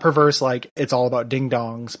 and not perverse like it's all about ding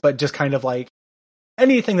dongs, but just kind of like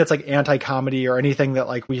anything that's like anti-comedy, or anything that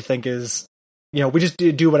like we think is, we just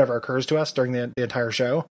do whatever occurs to us during the entire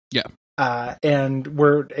show. Yeah. And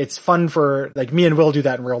it's fun for, like, me and Will do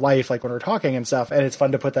that in real life, like when we're talking and stuff. And it's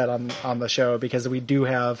fun to put that on the show, because we do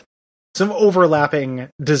have some overlapping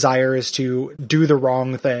desires to do the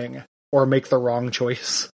wrong thing or make the wrong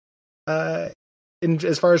choice,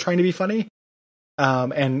 as far as trying to be funny,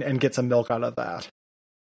 and get some milk out of that.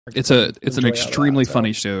 It's an extremely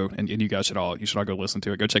funny show, and you guys should all go listen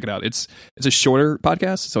to it. Go check it out. It's a shorter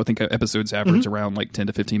podcast, so I think episodes average around like 10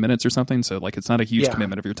 to 15 minutes or something. So like it's not a huge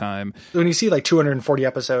commitment of your time. When you see like 240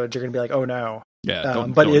 episodes, you're gonna be like, oh no. Yeah,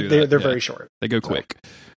 they're very short. They go quick.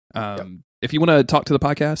 If you want to talk to the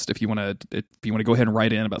podcast, if you want to go ahead and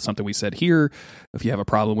write in about something we said here, if you have a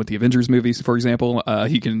problem with the Avengers movies, for example,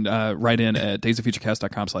 you can write in at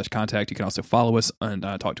daysoffuturecast.com/contact. You can also follow us and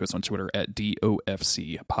talk to us on Twitter at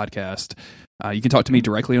DOFC Podcast. You can talk to me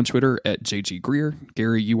directly on Twitter at JG Greer.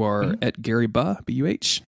 Gary, you are at Gary Buh,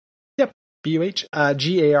 B-U-H. Yep, B-U-H,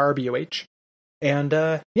 G-A-R-B-U-H. And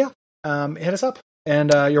hit us up.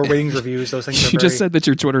 And your ratings, reviews, those things are You just said that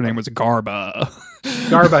your Twitter name was Garba.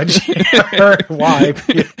 Garba, G-R-Y.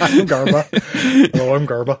 I'm Garba. Hello, I'm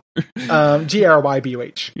Garba.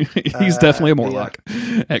 G-R-Y-B-U-H. He's definitely a Morlock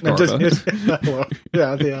at Garba.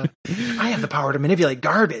 I have the power to manipulate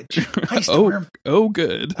garbage. Hi, Storm. Oh,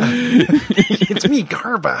 good. It's me,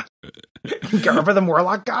 Garba. Garba the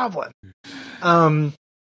Morlock Goblin.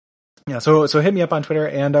 So hit me up on Twitter,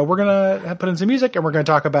 and we're gonna put in some music, and we're gonna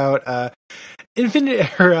talk about Infinity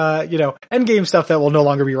or Endgame stuff that will no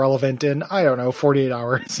longer be relevant in 48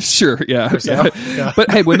 hours. Sure, yeah. But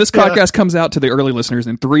hey, when this podcast comes out to the early listeners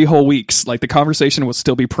in 3 whole weeks, like the conversation will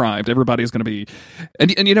still be primed. Everybody's going to be,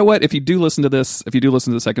 and you know what? If you do listen to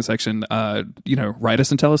the second section, write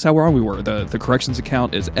us and tell us how wrong we were. The corrections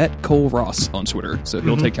account is at Cole Ross on Twitter, so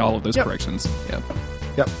he'll take all of those corrections.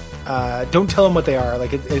 Yep. Don't tell them what they are,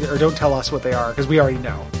 or don't tell us what they are, because we already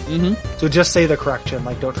know. So just say the correction,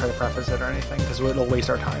 don't try to preface it or anything, because it'll waste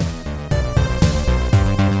our time.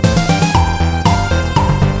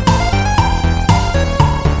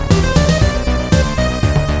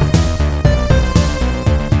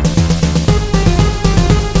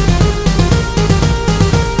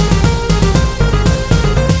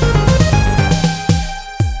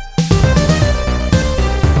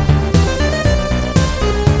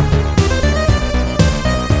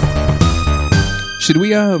 Should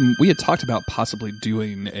we had talked about possibly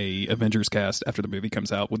doing a Avengers cast after the movie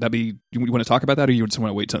comes out. Would that be, you want to talk about that, or you just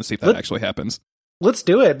want to wait to see if that actually happens? Let's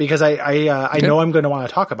do it, because I know I'm going to want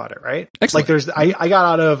to talk about it, right? Excellent. I got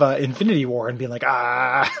out of Infinity War and being like,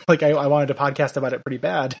 I wanted to podcast about it pretty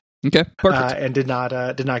bad. Okay, perfect. And did not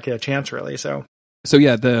get a chance really, So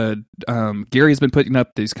yeah, Gary's been putting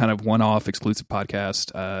up these kind of one-off exclusive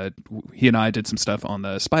podcasts. He and I did some stuff on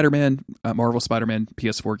the Spider-Man, Marvel Spider-Man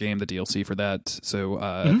PS4 game, the DLC for that.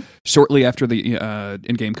 So shortly after the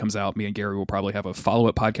Endgame comes out, me and Gary will probably have a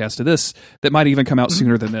follow-up podcast to this that might even come out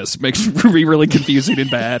sooner than this. Makes it really confusing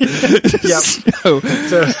and bad.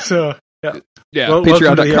 Yeah,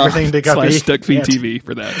 patreon.com/DuckFeedTV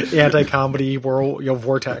for that. Anti-comedy world,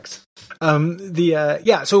 vortex.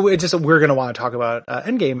 So it's just, we're going to want to talk about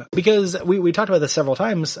Endgame, because we talked about this several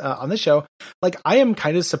times on this show. I am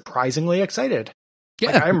kind of surprisingly excited.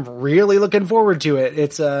 Yeah. I'm really looking forward to it.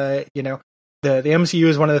 It's, the MCU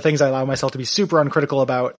is one of the things I allow myself to be super uncritical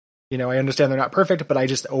about. I understand they're not perfect, but I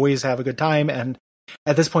just always have a good time. And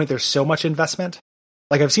at this point, there's so much investment.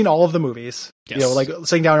 I've seen all of the movies,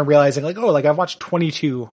 sitting down and realizing I've watched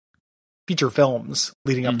 22 feature films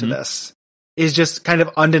leading up to this is just kind of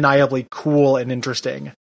undeniably cool and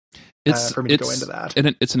interesting for me to go into that.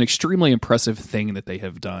 And it's an extremely impressive thing that they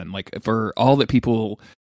have done. For all that people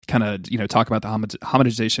kind of, talk about the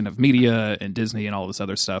homogenization of media and Disney and all this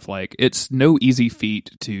other stuff, it's no easy feat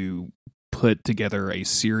to put together a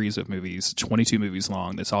series of movies, 22 movies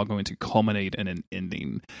long, that's all going to culminate in an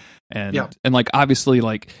ending. And obviously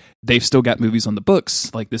they've still got movies on the books.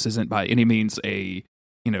 This isn't by any means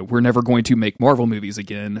we're never going to make Marvel movies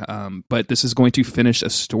again. But this is going to finish a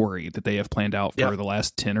story that they have planned out for the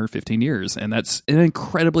last 10 or 15 years. And that's an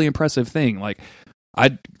incredibly impressive thing.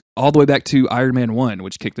 All the way back to Iron Man 1,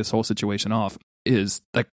 which kicked this whole situation off, is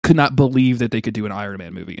I could not believe that they could do an Iron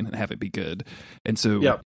Man movie and have it be good. And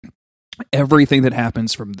so everything that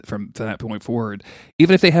happens from that point forward,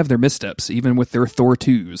 even if they have their missteps, even with their Thor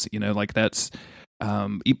 2s, that's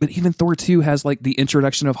but even Thor 2 has the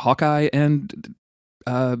introduction of Hawkeye and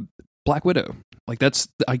Black Widow. That's,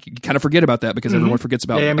 I kind of forget about that because everyone forgets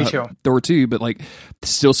about me too. Thor 2, but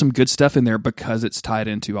still some good stuff in there because it's tied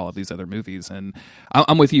into all of these other movies. And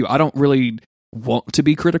I'm with you. I don't really want to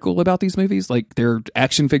be critical about these movies. They're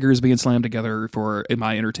action figures being slammed together in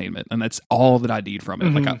my entertainment, and that's all that I need from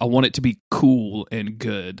it. I want it to be cool and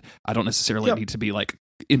good. I don't necessarily need to be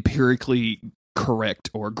empirically correct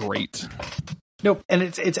or great. Nope. And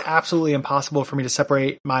it's absolutely impossible for me to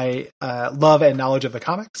separate my love and knowledge of the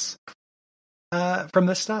comics from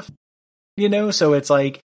this stuff. So it's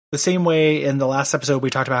the same way in the last episode we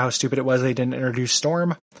talked about how stupid it was they didn't introduce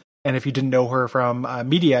Storm. And if you didn't know her from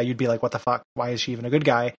media, you'd be like, what the fuck? Why is she even a good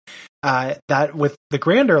guy? That with the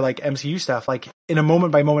grander like MCU stuff, like in a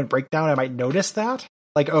moment by moment breakdown, I might notice that.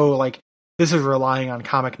 Like, oh, like this is relying on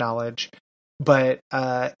comic knowledge. But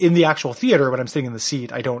in the actual theater, when I'm sitting in the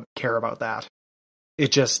seat, I don't care about that.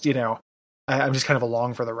 It just, I'm just kind of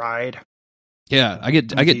along for the ride. Yeah, I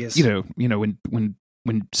get,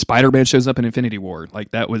 when Spider-Man shows up in Infinity War,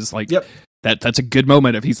 like that was like, yep. That's a good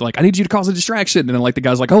moment of he's like, I need you to cause a distraction, and then like the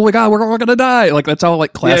guy's like, oh my god, we're gonna die. Like that's all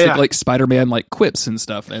like classic like Spider-Man like quips and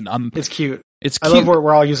stuff. And it's cute. It's cute. I love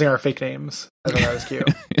we're all using our fake names. I thought that was cute.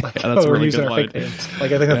 Like, that's we're really using good our line. fake names.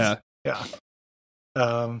 Like I think that's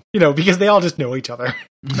because they all just know each other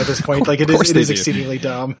at this point. Like it is exceedingly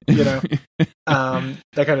dumb. That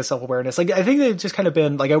kind of self-awareness. Like I think they've just kind of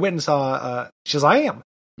been like I went and saw Shazam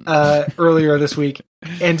earlier this week,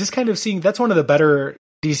 and just kind of seeing that's one of the better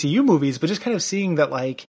DCU movies, but just kind of seeing that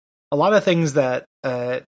like a lot of things that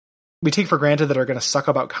we take for granted that are going to suck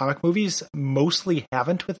about comic movies mostly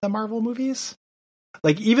haven't with the Marvel movies.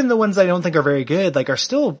 Like even the ones I don't think are very good, like are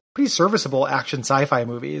still pretty serviceable action sci-fi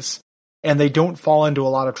movies, and they don't fall into a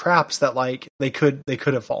lot of traps that like they could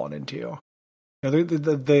have fallen into.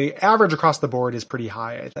 The average across the board is pretty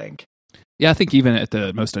high, I think. Yeah, I think even at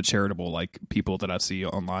the most uncharitable, like people that I see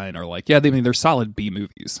online are like, they're solid B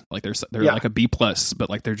movies. Like they're like a B plus, but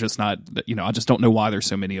like they're just not. I just don't know why there's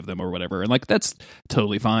so many of them or whatever. And like that's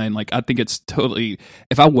totally fine. Like I think it's totally.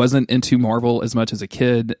 If I wasn't into Marvel as much as a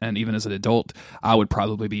kid and even as an adult, I would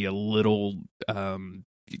probably be a little.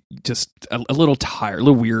 Just a little tired, a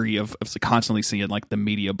little weary of constantly seeing like the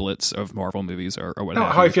media blitz of Marvel movies or whatever.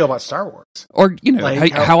 How I feel about Star Wars, or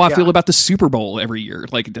like how I feel about the Super Bowl every year.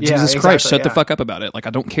 Like Jesus Christ, shut the fuck up about it. Like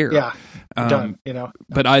I don't care. Yeah, done.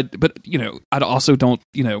 But I also don't.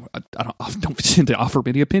 I don't tend to offer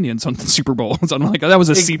many opinions on the Super Bowl. So I'm like, that was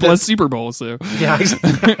a C+ Super Bowl. So yeah,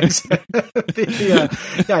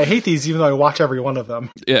 I hate these, even though I watch every one of them.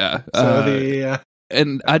 Yeah. So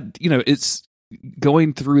and it's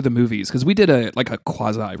going through the movies because we did a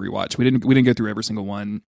quasi rewatch. We didn't go through every single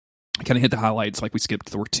one. Kind of hit the highlights, like we skipped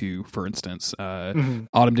Thor 2, for instance. Autumn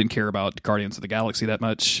didn't care about Guardians of the Galaxy that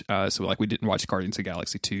much, so like we didn't watch Guardians of the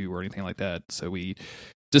Galaxy 2 or anything like that. So we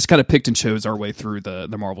just kind of picked and chose our way through the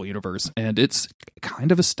Marvel universe, and it's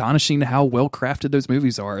kind of astonishing how well crafted those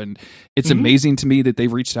movies are. And it's amazing to me that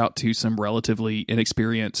they've reached out to some relatively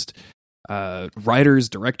inexperienced writers,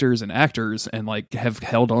 directors, and actors, and like have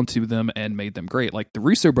held on to them and made them great. Like the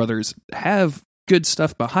Russo brothers have good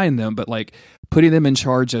stuff behind them, but like putting them in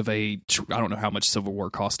charge of I don't know how much Civil War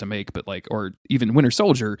cost to make, but like, or even Winter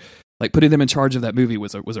Soldier, like putting them in charge of that movie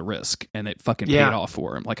was a risk, and it fucking paid off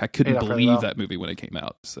for them. Like I couldn't believe that movie when it came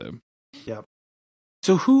out. So yeah.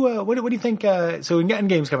 So who? What do you think? So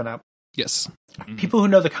Endgame's coming up. Yes. People who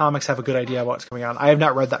know the comics have a good idea about what's coming on. I have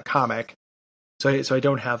not read that comic. So I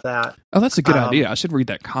don't have that. Oh, that's a good idea. I should read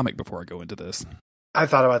that comic before I go into this. I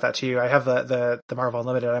thought about that too. I have the Marvel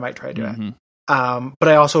Unlimited. I might try to do it. But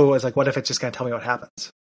I also was like, what if it's just going to tell me what happens?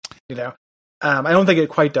 I don't think it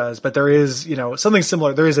quite does, but there is, something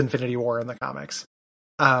similar. There is Infinity War in the comics.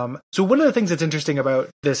 So one of the things that's interesting about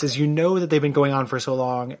this is that they've been going on for so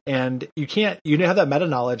long, and you have that meta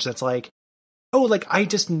knowledge that's like, oh, like I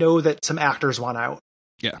just know that some actors want out.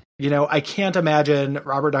 Yeah. I can't imagine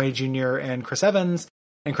Robert Downey Jr. and Chris Evans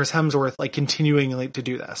and Chris Hemsworth like continuing to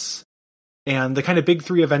do this. And the kind of big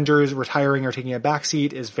three Avengers retiring or taking a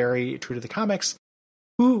backseat is very true to the comics.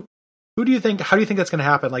 How do you think that's going to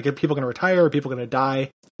happen? Like, are people going to retire? Are people going to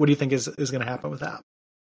die? What do you think is going to happen with that?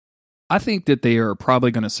 I think that they are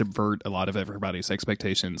probably going to subvert a lot of everybody's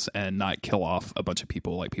expectations and not kill off a bunch of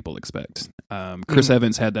people like people expect. Chris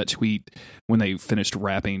Evans had that tweet when they finished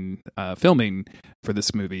filming for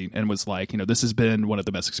this movie and was like, this has been one of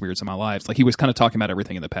the best experiences of my life. Like he was kind of talking about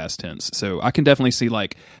everything in the past tense. So I can definitely see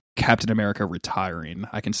like Captain America retiring.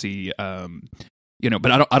 I can see,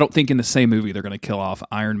 but I don't think in the same movie they're going to kill off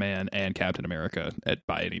Iron Man and Captain America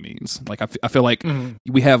by any means. Like I feel like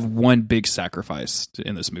we have one big sacrifice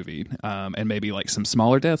in this movie, and maybe like some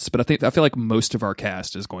smaller deaths. But I feel like most of our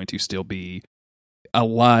cast is going to still be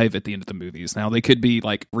alive at the end of the movies. Now they could be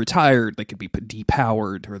like retired, they could be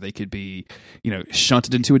depowered, or they could be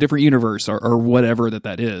shunted into a different universe or whatever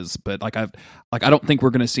that is. But I don't think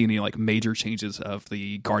we're going to see any like major changes of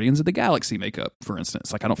the Guardians of the Galaxy makeup, for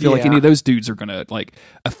instance. Like I don't feel like any of those dudes are going to like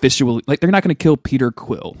officially, like they're not going to kill Peter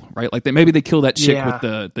Quill, right? Like maybe they kill that chick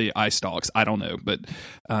with the eye stalks. I don't know, but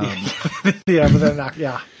but they're not.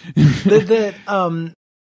 Yeah,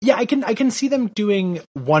 I can see them doing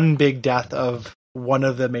one big death of one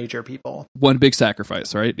of the major people. One big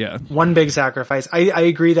sacrifice, right? Yeah. One big sacrifice. I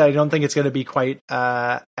agree that I don't think it's going to be quite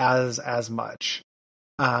as much.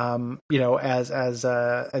 as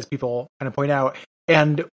people kind of point out.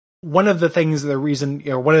 And one of the things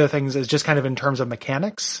is just kind of in terms of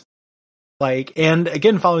mechanics, like, and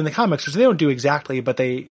again, following the comics, which they don't do exactly, but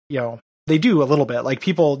they do a little bit. Like,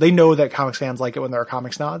 they know that comics fans like it when there are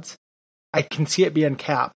comics nods. I can see it being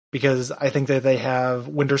Cap, because I think that they have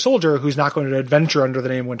Winter Soldier, who's not going to adventure under the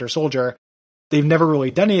name Winter Soldier. They've never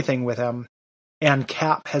really done anything with him. And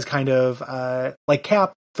Cap has kind of,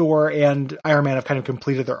 Cap, Thor, and Iron Man have kind of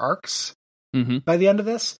completed their arcs by the end of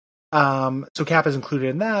this. So Cap is included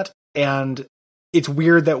in that. And it's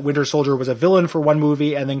weird that Winter Soldier was a villain for one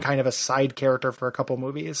movie and then kind of a side character for a couple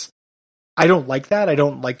movies. I don't like that. I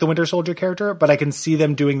don't like the Winter Soldier character, but I can see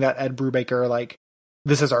them doing that Ed Brubaker, like,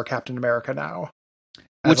 this is our Captain America now.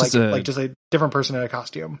 Which is just a different person in a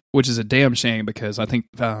costume. Which is a damn shame, because I think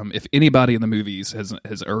if anybody in the movies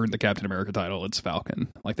has earned the Captain America title, it's Falcon.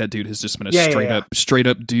 Like, that dude has just been a straight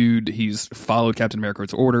up dude. He's followed Captain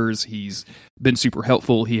America's orders. He's been super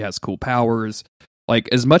helpful. He has cool powers. Like,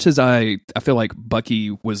 as much as I feel like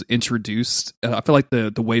Bucky was introduced, I feel like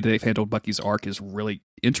the way they've handled Bucky's arc is really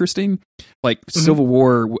interesting. Like, Civil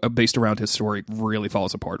War, based around his story, really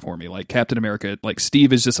falls apart for me. Like, Captain America, like,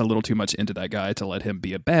 Steve is just a little too much into that guy to let him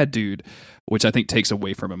be a bad dude, which I think takes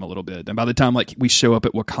away from him a little bit. And by the time, like, we show up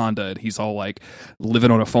at Wakanda and he's all, like,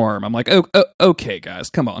 living on a farm, I'm like, oh okay,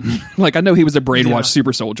 guys, come on. Like, I know he was a brainwashed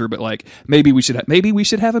super soldier, but, like, maybe we should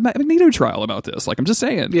have a Magneto trial about this. Like, I'm just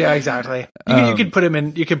saying. Yeah, exactly. You could put him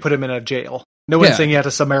in a jail. No one's saying you have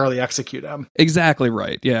to summarily execute him. Exactly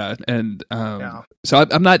right. Yeah, and so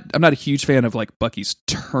I'm not a huge fan of, like, Bucky's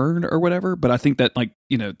turn or whatever, but I think that, like,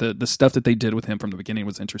 the stuff that they did with him from the beginning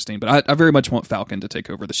was interesting. But I very much want Falcon to take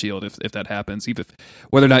over the shield if that happens. Even if,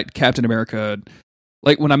 whether or not Captain America,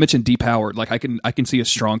 like, when I mentioned depowered, like, I can see a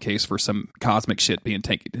strong case for some cosmic shit being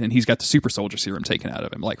taken, and he's got the super soldier serum taken out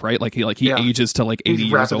of him, like, right, like he ages to, like, 80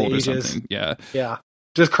 years old or something. Yeah.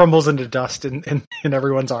 Just crumbles into dust in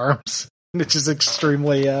everyone's arms. Which is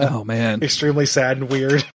extremely, extremely sad and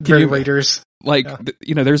weird. Very Raiders. Like,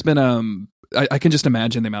 there's been, I can just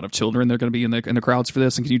imagine the amount of children they're going to be in the crowds for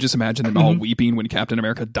this. And can you just imagine them all weeping when Captain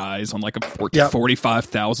America dies on, like, a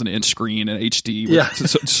 45,000 inch screen in HD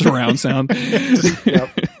with surround sound?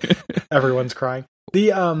 Everyone's crying.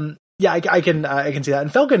 I can see that.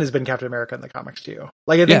 And Falcon has been Captain America in the comics too.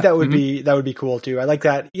 Like, I think that would be cool too. I like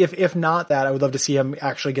that. If not that, I would love to see him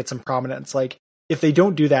actually get some prominence. Like, if they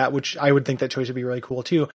don't do that, which I would think that choice would be really cool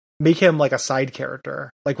too, make him like a side character.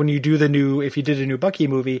 Like, when you do if you did a new Bucky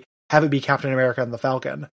movie, have it be Captain America and the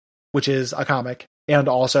Falcon, which is a comic. And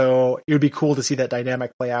also, it would be cool to see that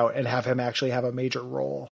dynamic play out and have him actually have a major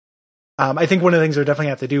role. I think one of the things they're definitely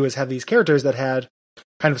have to do is have these characters that had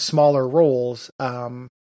kind of smaller roles,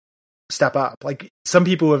 step up. Like, some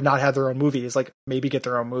people who have not had their own movies, like, maybe get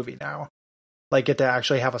their own movie now, like, get to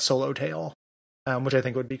actually have a solo tale, which I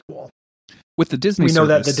think would be cool. With the Disney we know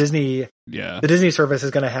service, that the Disney service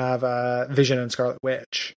is going to have Vision and Scarlet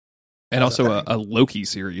Witch, and also a Loki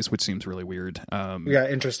series, which seems really weird.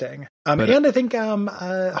 Interesting. And I think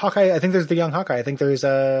Hawkeye. I think there's the young Hawkeye. I think there's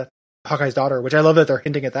Hawkeye's daughter, which I love that they're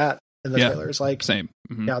hinting at that in the trailers. Like, same.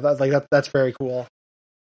 That's very cool.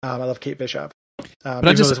 I love Kate Bishop.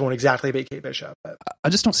 But this won't exactly be Kate Bishop. But I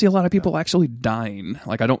just don't see a lot of people actually dying.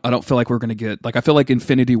 Like, I don't feel like we're going to get, like, I feel like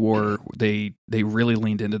Infinity War, they really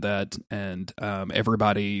leaned into that, and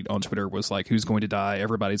everybody on Twitter was like, who's going to die?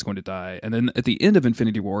 Everybody's going to die. And then at the end of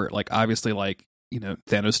Infinity War, like, obviously, like,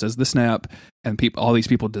 Thanos does the snap and all these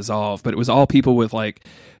people dissolve, but it was all people with, like,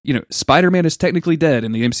 Spider-Man is technically dead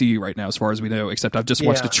in the MCU right now, as far as we know, except I've just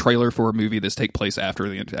watched a trailer for a movie that's take place after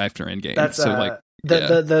Endgame. That's, so, like,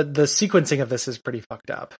 the sequencing of this is pretty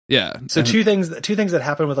fucked up. Yeah. So two things that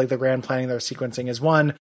happen with, like, the grand planning of their sequencing is,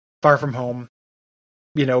 one, Far From Home,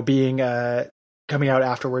 being coming out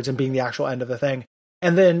afterwards and being the actual end of the thing,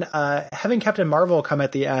 and then having Captain Marvel come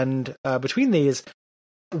at the end between these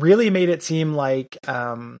really made it seem like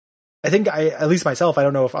I think at least myself, I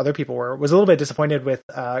don't know if other people was a little bit disappointed with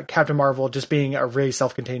Captain Marvel just being a very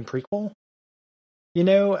self-contained prequel.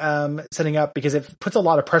 Setting up, because it puts a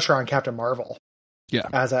lot of pressure on Captain Marvel. Yeah.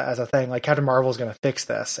 As a thing, like, Captain Marvel is going to fix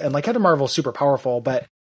this, and, like, Captain Marvel is super powerful, but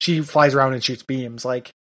she flies around and shoots beams.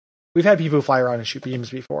 Like, we've had people who fly around and shoot beams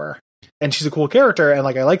before, and she's a cool character, and,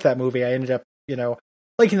 like, I liked that movie. I ended up,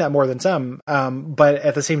 liking that more than some. But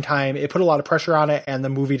at the same time, it put a lot of pressure on it, and the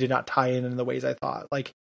movie did not tie in the ways I thought.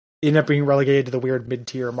 Like, it ended up being relegated to the weird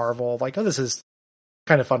mid-tier Marvel. Like, oh, this is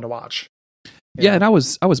kind of fun to watch. Yeah, and I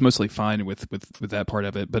was mostly fine with that part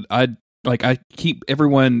of it, but I keep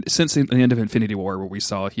everyone, since the end of Infinity War, where we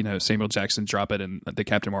saw, Samuel Jackson drop it and the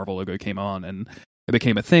Captain Marvel logo came on, and it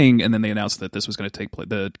became a thing, and then they announced that this was going to take place.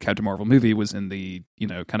 The Captain Marvel movie was in the, you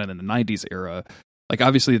know, kind of in the 90s era. Like,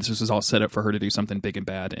 obviously, this was all set up for her to do something big and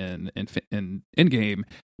bad in Endgame.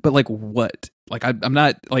 But, like, what? Like, I'm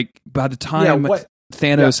not, like, by the time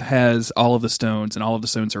Thanos has all of the stones, and all of the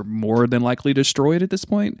stones are more than likely destroyed at this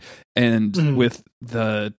point. And with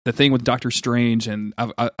the thing with Doctor Strange, and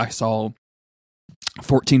I saw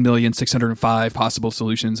 14,605 possible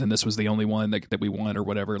solutions, and this was the only one that we want or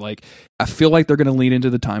whatever. Like, I feel like they're going to lean into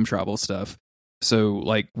the time travel stuff. So,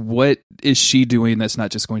 like, what is she doing that's not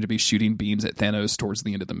just going to be shooting beams at Thanos towards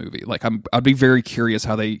the end of the movie? Like, I'd be very curious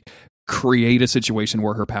how they create a situation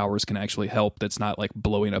where her powers can actually help that's not, like,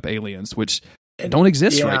 blowing up aliens, which don't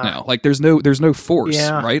exist right now. Like, there's no force,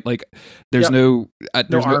 right? Like, there's no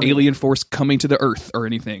alien force coming to the Earth or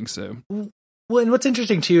anything, so... Well, and what's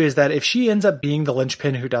interesting, too, is that if she ends up being the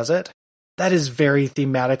linchpin who does it, that is very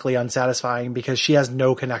thematically unsatisfying because she has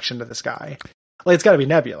no connection to this guy. Like, it's got to be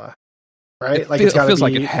Nebula. Right? Like, it feels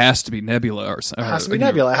like it has to be Nebula, or it has to be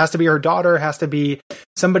Nebula. It has to be her daughter. It has to be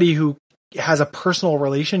somebody who has a personal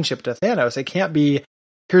relationship to Thanos. It can't be,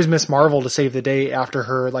 here's Miss Marvel to save the day after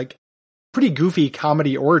her, like, pretty goofy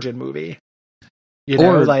comedy origin movie. You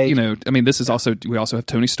know, I mean, this is also, we also have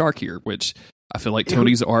Tony Stark here, which I feel like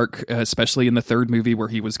Tony's arc, especially in the third movie where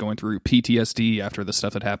he was going through PTSD after the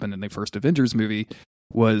stuff that happened in the first Avengers movie,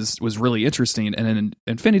 was really interesting. And in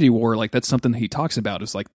Infinity War, like, that's something he talks about,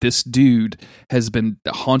 is like, this dude has been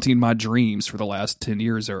haunting my dreams for the last 10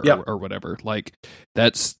 years or whatever. Like,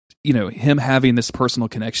 that's, you know, him having this personal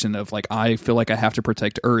connection of, like, I feel like I have to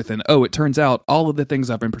protect Earth, and it turns out all of the things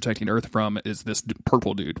I've been protecting Earth from is this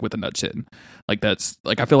purple dude with a nut chin. Like, that's,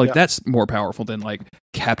 like, I feel like that's more powerful than, like,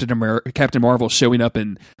 Captain Marvel showing up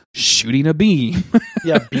and shooting a beam.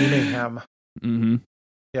 Beaming him. Mm-hmm.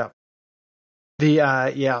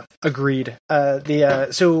 Agreed.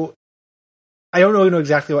 So I don't know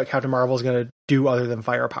exactly what Captain Marvel is going to do other than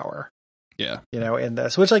firepower. Yeah. You know, in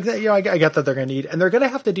this, which, like, you know, I get that they're going to need, and they're going to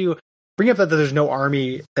have to bring up that there's no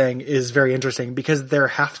army thing is very interesting because there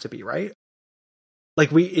have to be, right?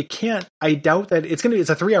 Like, I doubt that it's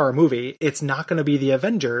a 3-hour movie. It's not going to be the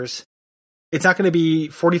Avengers. It's not going to be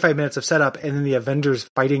 45 minutes of setup and then the Avengers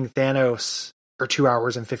fighting Thanos for 2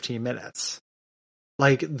 hours and 15 minutes.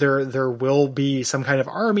 Like, there will be some kind of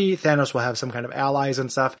army. Thanos will have some kind of allies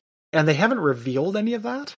and stuff. And they haven't revealed any of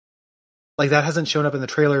that. Like, that hasn't shown up in the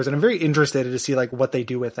trailers. And I'm very interested to see, like, what they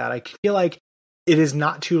do with that. I feel like it is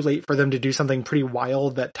not too late for them to do something pretty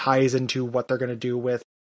wild that ties into what they're going to do with,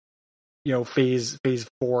 you know, phase 4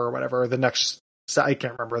 or whatever. The next, I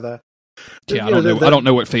can't remember I don't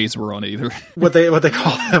know what phase we're on either. what they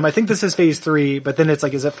call them. I think this is phase 3, but then it's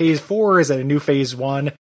like, is it phase 4? Is it a new phase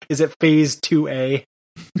 1? Is it phase 2A?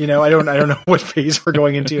 You know, I don't know what phase we're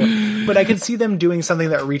going into, but I can see them doing something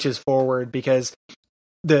that reaches forward because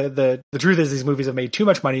the truth is these movies have made too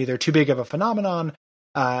much money. They're too big of a phenomenon.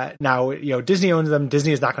 Now, you know, Disney owns them.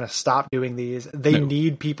 Disney is not going to stop doing these. They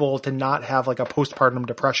need people to not have, like, a postpartum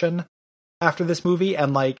depression after this movie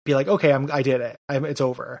and, like, be like, okay, I did it. It's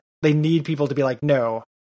over. They need people to be like, no,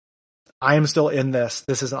 I am still in this.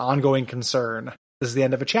 This is an ongoing concern. This is the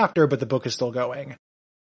end of a chapter, but the book is still going.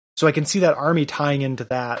 So I can see that army tying into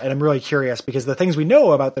that, and I'm really curious because the things we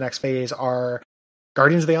know about the next phase are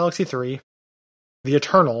Guardians of the Galaxy 3, the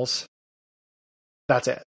Eternals, that's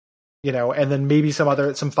it. You know, and then maybe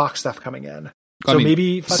some Fox stuff coming in. So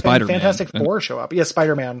maybe Fantastic Four show up. Yeah,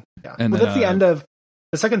 Spider-Man. Yeah. And that's the end of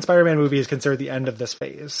the second Spider-Man movie is considered the end of this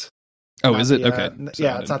phase. Oh, is it? Okay. So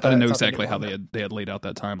yeah, it's not that. I didn't know exactly how they had laid out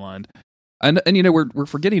that timeline. And you know, we're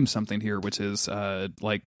forgetting something here, which is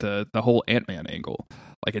like the whole Ant-Man angle.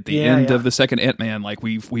 Like, at the end of the second Ant-Man, like,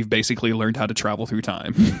 we've basically learned how to travel through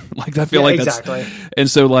time. Like, I feel like that's exactly.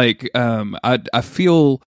 And so, like, I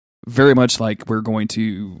feel very much like we're going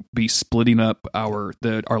to be splitting up our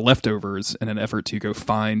leftovers in an effort to go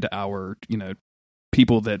find our, you know,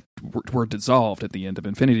 people that were dissolved at the end of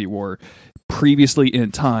Infinity War previously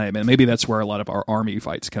in time, and maybe that's where a lot of our army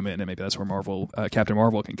fights come in, and maybe that's where Captain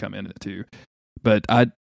Marvel can come in too. But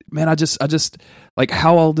I just like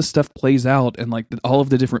how all this stuff plays out and, like, all of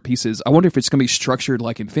the different pieces. I wonder if it's going to be structured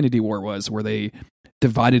like Infinity War was, where they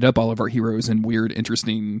divided up all of our heroes in weird,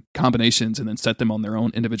 interesting combinations and then set them on their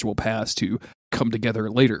own individual paths to come together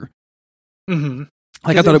later. Mm-hmm.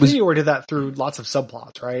 Like, I thought Infinity War did that through lots of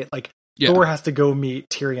subplots, right? Like, Thor has to go meet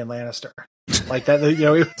Tyrion Lannister. Like that, you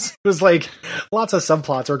know, it was like lots of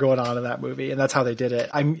subplots were going on in that movie, and that's how they did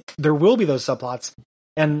it. There will be those subplots,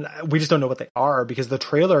 and we just don't know what they are because the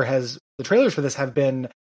trailers for this have been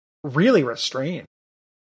really restrained.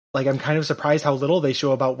 Like, I'm kind of surprised how little they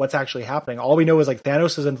show about what's actually happening. All we know is, like,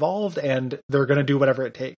 Thanos is involved, and they're going to do whatever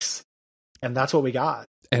it takes. and that's what we got.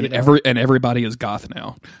 And everybody is goth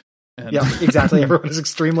now. And yeah, exactly. Everyone is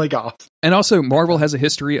extremely goth. And also, Marvel has a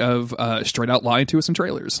history of straight out lying to us in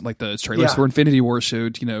trailers. Like the trailers for Infinity War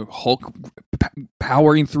showed, Hulk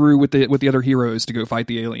powering through with the other heroes to go fight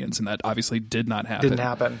the aliens, and that obviously did not happen. Didn't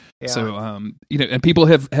happen. Yeah. So, and people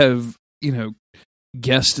have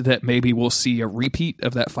guessed that maybe we'll see a repeat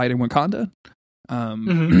of that fight in Wakanda.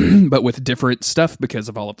 But with different stuff because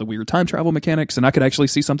of all of the weird time travel mechanics, and I could actually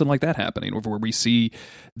see something like that happening, where we see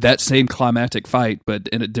that same climactic fight, but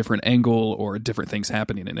in a different angle or different things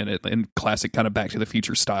happening in it, in classic kind of Back to the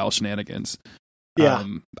Future style shenanigans. Yeah,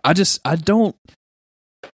 I don't.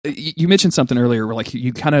 You mentioned something earlier where like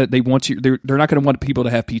they want you. They're not going to want people to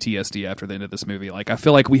have PTSD after the end of this movie. Like I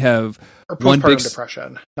feel like we have or postpartum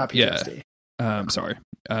depression, not PTSD. Yeah. Sorry.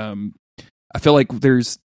 I feel like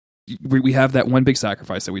we have that one big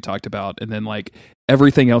sacrifice that we talked about, and then like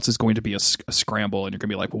everything else is going to be a scramble, and you're going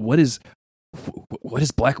to be like, well, what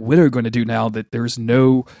is Black Widow going to do now that there's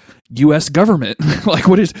no U.S. government? Like,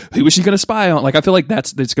 who is she going to spy on? Like, I feel like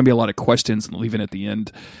there's going to be a lot of questions leaving at the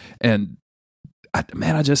end, and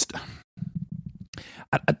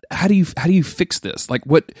how do you fix this? Like,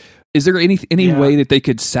 what is there any way that they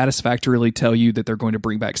could satisfactorily tell you that they're going to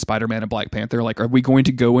bring back Spider-Man and Black Panther? Like, are we going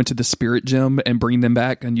to go into the Spirit Gem and bring them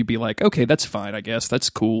back? And you'd be like, okay, that's fine, I guess that's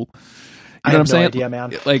cool. You know what I'm saying? Idea,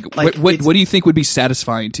 man. Like what do you think would be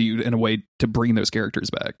satisfying to you in a way to bring those characters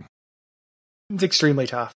back? It's extremely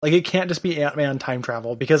tough. Like, it can't just be Ant-Man time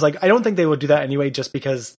travel, because like I don't think they would do that anyway, just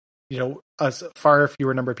because as far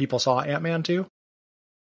fewer number of people saw Ant-Man 2.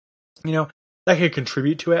 That could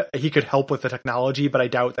contribute to it. He could help with the technology, but I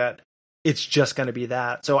doubt that it's just going to be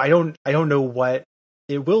that. So I don't know what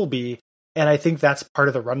it will be. And I think that's part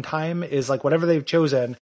of the runtime is like whatever they've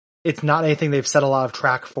chosen, it's not anything they've set a lot of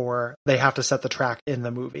track for. They have to set the track in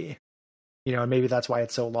the movie, and maybe that's why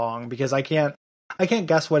it's so long, because I can't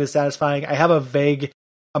guess what is satisfying. I have a vague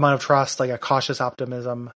amount of trust, like a cautious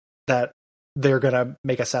optimism that they're going to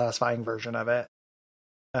make a satisfying version of it.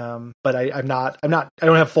 But I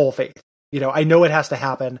don't have full faith. I know it has to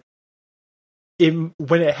happen.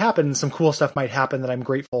 When it happens, some cool stuff might happen that I'm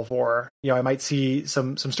grateful for. I might see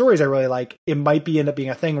some stories I really like. It might end up being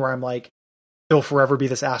a thing where I'm like, he'll forever be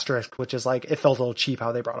this asterisk, which is like, it felt a little cheap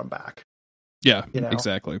how they brought him back. Yeah,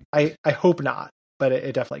 exactly. I hope not, but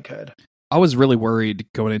it definitely could. I was really worried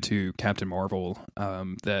going into Captain Marvel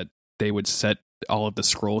that they would set all of the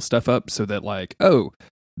Skrull stuff up so that like, oh,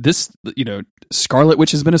 this, Scarlet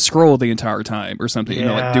Witch has been a Skrull the entire time or something,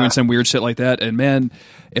 like doing some weird shit like that. And man,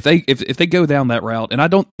 if they go down that route, and I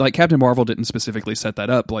don't like, Captain Marvel didn't specifically set that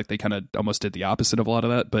up, like they kind of almost did the opposite of a lot of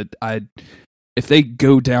that. But if they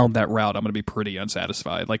go down that route, I'm going to be pretty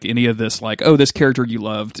unsatisfied. Like any of this, like, oh, this character you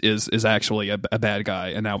loved is actually a bad guy,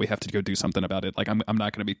 and now we have to go do something about it. Like I'm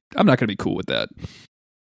not going to be cool with that.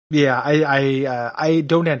 Yeah, I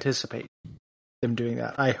don't anticipate them doing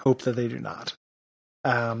that. I hope that they do not.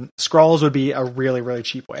 Skrulls would be a really, really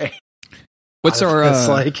cheap way. What's our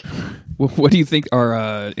like? What do you think our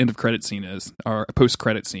end of credit scene is? Our post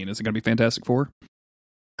credit scene, is it going to be Fantastic Four?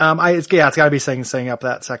 It's got to be setting up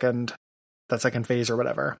that second phase or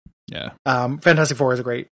whatever. Yeah. Fantastic Four is a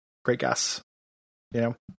great guess.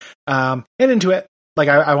 And into it, like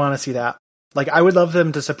I want to see that. Like I would love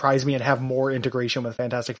them to surprise me and have more integration with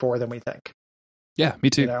Fantastic Four than we think. Yeah, me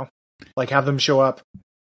too. Like have them show up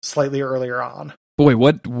slightly earlier on. Boy,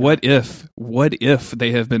 what if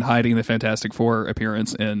they have been hiding the Fantastic Four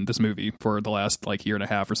appearance in this movie for the last like year and a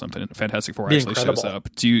half or something? Fantastic Four actually shows up.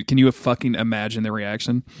 Can you fucking imagine their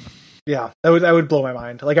reaction? Yeah, that would blow my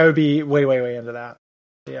mind. Like I would be way into that.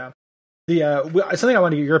 Yeah. The something I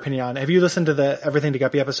want to get your opinion on. Have you listened to the Everything to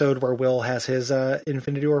Guppy episode where Will has his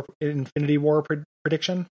Infinity War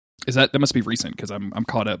prediction? That must be recent because I'm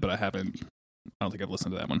caught up, but I don't think I've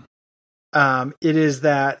listened to that one. It is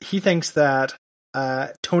that he thinks that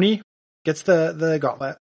Tony gets the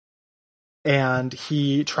gauntlet, and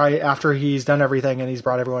after he's done everything and he's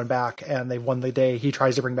brought everyone back and they've won the day, he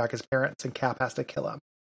tries to bring back his parents, and Cap has to kill him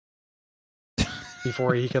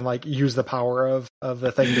before he can like use the power of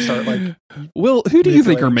the thing to start like. Well, who do you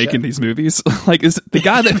think are making these movies? Like, is the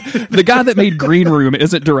guy that made Green Room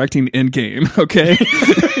isn't directing Endgame? Okay.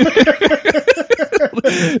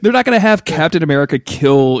 They're not going to have Captain America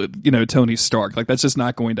kill, Tony Stark. Like, that's just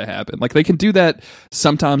not going to happen. Like, they can do that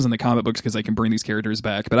sometimes in the comic books because they can bring these characters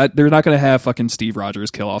back, but they're not going to have fucking Steve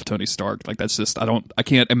Rogers kill off Tony Stark. Like, that's just, I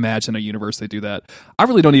can't imagine a universe they do that. I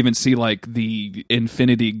really don't even see, like, the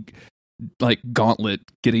Infinity, like, gauntlet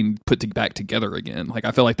getting put back together again. Like,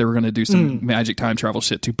 I feel like they were going to do some magic time travel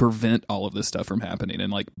shit to prevent all of this stuff from happening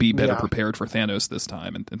and, like, be better prepared for Thanos this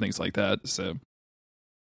time and things like that. So...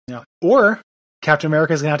 Yeah. Or Captain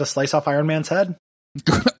America's gonna have to slice off Iron Man's head.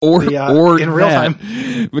 or in real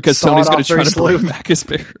time, because Tony's going to try to bring back his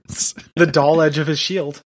parents. The dull edge of his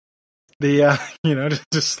shield,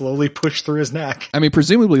 just slowly push through his neck. I mean,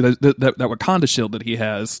 presumably that Wakanda shield that he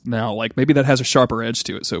has now, like maybe that has a sharper edge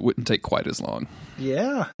to it, so it wouldn't take quite as long.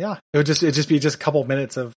 Yeah. It'd just be a couple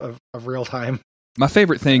minutes of real time. My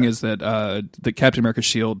favorite thing is that the Captain America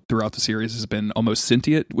shield throughout the series has been almost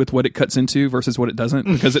sentient with what it cuts into versus what it doesn't,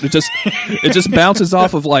 because it just bounces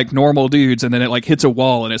off of like normal dudes, and then it like hits a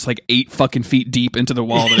wall, and it's like 8 fucking feet deep into the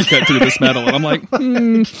wall that it cut through this metal, and I'm like,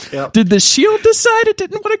 Yep. Did the shield decide it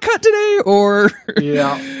didn't want to cut today, or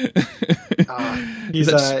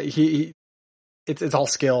it's all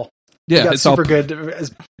skill. Yeah, it's super good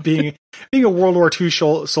as being a World War II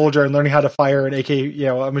soldier and learning how to fire an AK,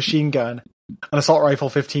 a machine gun. An assault rifle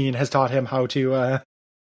 15 has taught him how to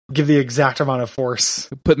give the exact amount of force.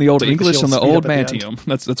 Putting the old English on the old Mantium.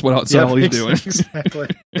 That's all he's doing. Exactly.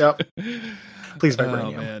 Yep. Please,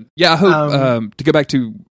 vibranium. Man. Yeah, I hope to go back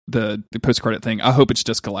to the post credit thing. I hope it's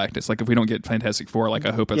just Galactus. Like if we don't get Fantastic Four, like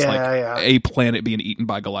I hope it's a planet being eaten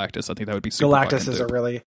by Galactus. I think that would be super. Galactus is a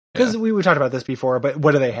really, because we talked about this before, but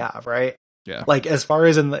what do they have, right? Yeah. Like as far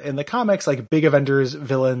as in the comics, like big Avengers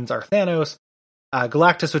villains are Thanos.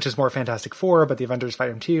 Galactus, which is more Fantastic Four, but the Avengers fight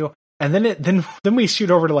him too. And then we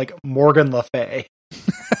shoot over to like Morgan Le Fay.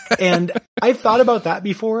 And I've thought about that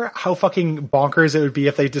before, how fucking bonkers it would be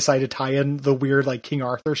if they decide to tie in the weird like King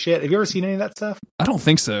Arthur shit. Have you ever seen any of that stuff? I don't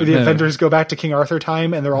think so. The Avengers go back to King Arthur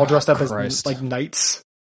time and they're all dressed up as like knights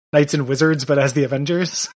and wizards, but as the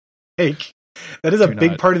Avengers. Like that is a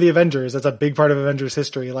big part of the Avengers. That's a big part of Avengers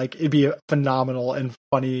history. Like it'd be phenomenal and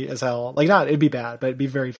funny as hell. Like it'd be bad, but it'd be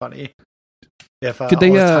very funny. If all this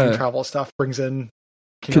time travel stuff brings in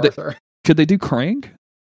King Arthur. Could they do Krang?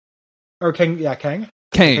 Or Kang, yeah, Kang.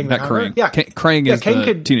 Kang, not Krang. Yeah, Krang is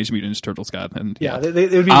the Teenage Mutant Ninja Turtles guy. And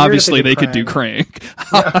it would be obviously they could do Krang.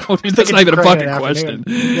 That's not even a fucking question.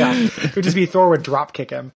 Yeah, it would just be Thor would drop kick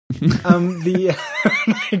him.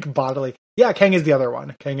 Like bodily. Yeah, Kang is the other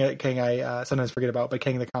one. Kang I sometimes forget about, but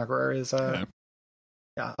Kang the Conqueror is a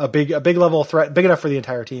big level threat, big enough for the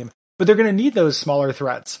entire team. But they're going to need those smaller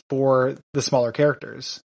threats for the smaller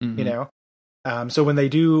characters, So when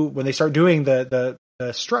they start doing the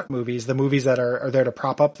strut movies, the movies that are there to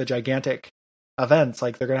prop up the gigantic events,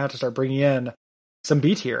 like they're going to have to start bringing in some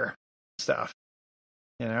B tier stuff,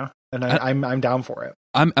 and I'm down for it.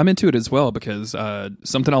 I'm into it as well because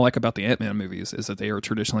something I like about the Ant-Man movies is that they are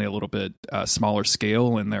traditionally a little bit smaller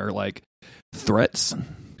scale in their like threats.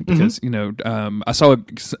 Because I saw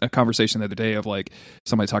a conversation the other day of like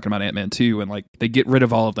somebody talking about Ant-Man 2, and like they get rid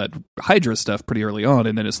of all of that Hydra stuff pretty early on,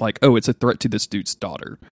 and then it's like, oh, it's a threat to this dude's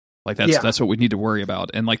daughter. Like that's what we need to worry about,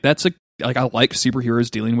 and like I like superheroes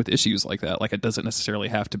dealing with issues like that. Like it doesn't necessarily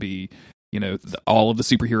have to be all of the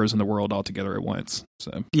superheroes in the world all together at once.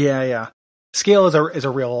 So yeah, scale is a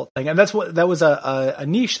real thing, and that was a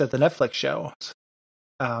niche that the Netflix show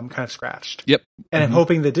kind of scratched. Yep. And I'm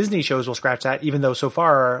hoping the Disney shows will scratch that, even though so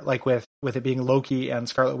far, like with it being Loki and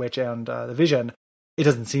Scarlet Witch and the Vision, it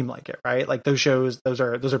doesn't seem like it, right? Like those shows, those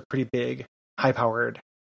are pretty big, high powered,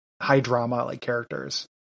 high drama like characters.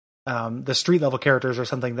 The street level characters are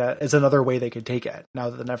something that is another way they could take it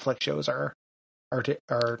now that the Netflix shows are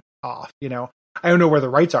off. I don't know where the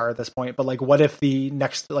rights are at this point, but like, what if the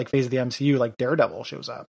next like phase of the MCU, like Daredevil, shows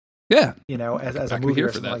up? Yeah, as a movie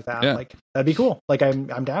or something like that. Yeah. Like that'd be cool. Like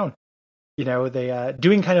I'm down. They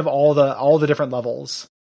doing kind of all the different levels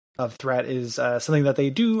of threat is something that they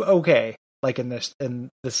do okay. Like in this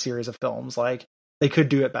series of films, like they could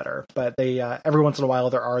do it better, but they every once in a while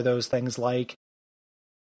there are those things like,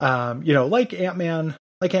 like Ant-Man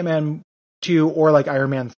 2 or like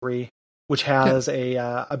Iron Man 3, which has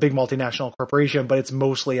a big multinational corporation, but it's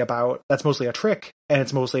mostly a trick, and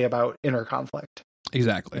it's mostly about inner conflict.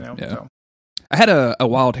 Exactly. Yeah. So. I had a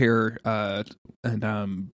wild hair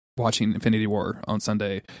and watching Infinity War on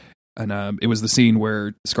Sunday, and it was the scene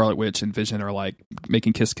where Scarlet Witch and Vision are like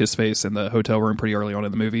making kiss face in the hotel room pretty early on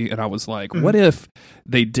in the movie, and I was like, what if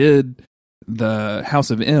they did the House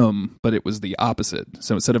of M, but it was the opposite?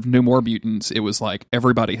 So instead of no more mutants, it was like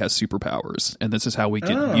everybody has superpowers, and this is how we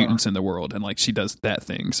get mutants in the world, and like she does that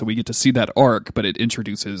thing, so we get to see that arc, but it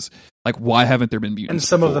introduces like, why haven't there been mutants and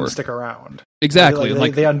some before? Of them stick around. Exactly.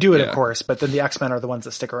 They undo it, of course, but then the X-Men are the ones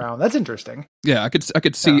that stick around. That's interesting. Yeah, I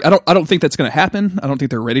could see. I don't think that's going to happen. I don't think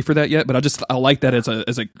they're ready for that yet, but I like that as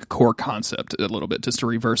a core concept a little bit, just to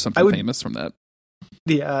reverse something famous from that.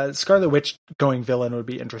 The Scarlet Witch going villain would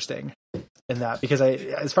be interesting in that, because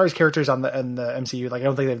as far as characters in the MCU, like I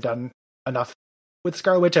don't think they've done enough with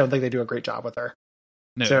Scarlet Witch. I don't think they do a great job with her.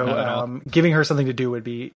 No, so not at all. giving her something to do would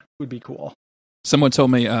be cool. Someone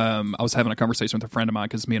told me I was having a conversation with a friend of mine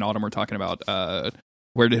because me and Autumn were talking about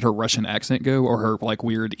where did her Russian accent go, or her like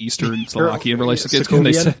weird Eastern Slovakian relationship. And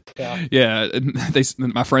they said,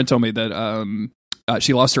 and my friend told me that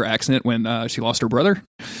she lost her accent when she lost her brother.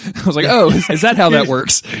 I was like, oh, is that how that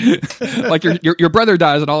works? Like your brother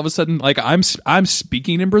dies, and all of a sudden, like I'm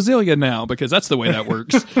speaking in Brazilian now because that's the way that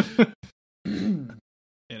works.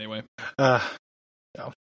 Anyway, no.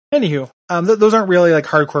 Anywho, those aren't really like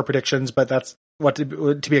hardcore predictions, but that's what to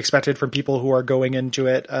be expected from people who are going into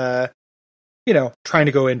it. Trying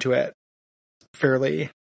to go into it fairly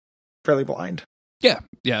blind. Yeah,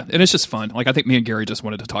 and it's just fun. Like I think me and Gary just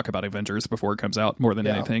wanted to talk about Avengers before it comes out more than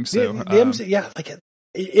anything. So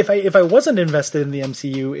if I wasn't invested in the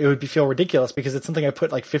MCU, it would feel ridiculous because it's something I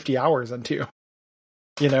put like 50 hours into.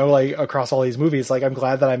 Like across all these movies. Like I'm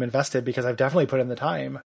glad that I'm invested because I've definitely put in the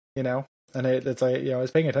time. And it's like I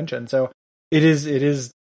was paying attention. So it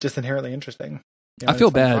is just inherently interesting. I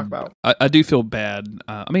feel bad. I do feel bad.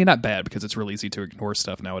 I mean, not bad because it's real easy to ignore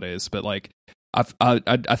stuff nowadays, but like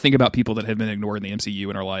I think about people that have been ignoring the MCU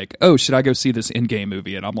and are like, oh, should I go see this Endgame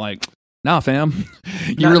movie? And I'm like, nah, fam.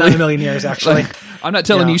 Not in a million years, actually. Like, I'm not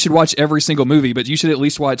telling you should watch every single movie, but you should at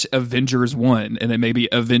least watch Avengers 1 and then maybe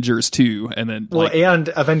Avengers 2 and then and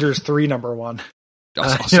Avengers 3 number 1.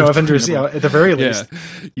 Avengers, at the very least.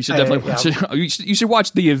 Yeah. You should definitely watch it. You should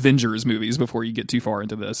watch the Avengers movies before you get too far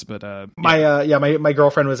into this. But my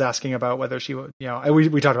girlfriend was asking about whether she would,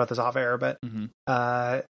 we talked about this off air, but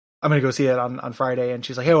I'm going to go see it on Friday. And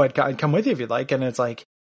she's like, oh, I'd come with you if you'd like. And it's like,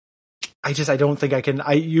 I don't think I can.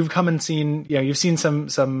 You've come and seen, you've seen some,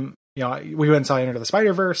 we went and saw Enter the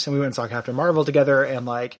Spider-Verse and we went and saw Captain Marvel together. And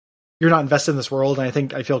like, you're not invested in this world.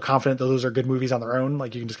 And I feel confident that those are good movies on their own.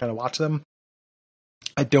 Like you can just kind of watch them.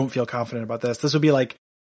 I don't feel confident about this. This would be like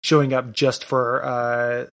showing up just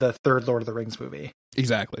for the third Lord of the Rings movie.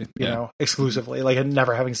 Exactly. Exclusively, like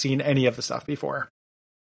never having seen any of the stuff before.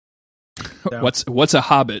 So. What's a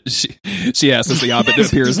hobbit? She asks as the hobbit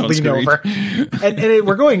appears on screen. Over. and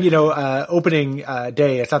we're going, opening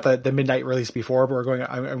day. It's not the midnight release before, but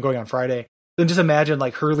I'm going on Friday. Then just imagine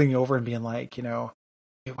like her leaning over and being like,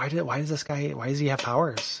 why does he have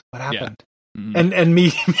powers? What happened? Yeah. Mm-hmm. And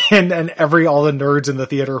me and all the nerds in the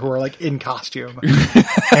theater who are like in costume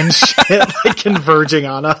and shit like converging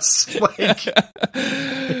on us. Like,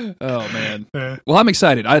 oh man. Well, I'm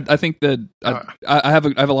excited. I think that I have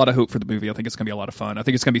a lot of hope for the movie. I think it's gonna be a lot of fun. I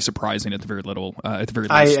think it's gonna be surprising at the very least.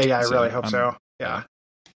 I really hope so. Yeah.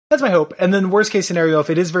 That's my hope. And then worst case scenario, if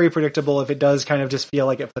it is very predictable, if it does kind of just feel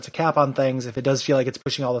like it puts a cap on things, if it does feel like it's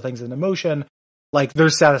pushing all the things into motion, like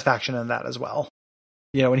there's satisfaction in that as well.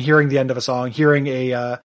 And hearing the end of a song, hearing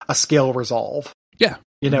a scale resolve. Yeah.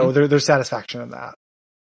 There's satisfaction in that.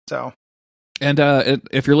 So. And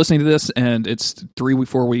if you're listening to this and it's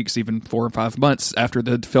 3-4 weeks, even 4 or 5 months after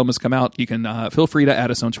the film has come out, you can feel free to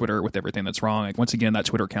add us on Twitter with everything that's wrong. Like, once again, that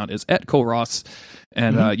Twitter account is @ColeRoss.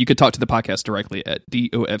 And you could talk to the podcast directly at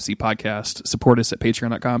DOFC Podcast. Support us at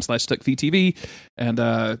patreon.com/StuckVTV. And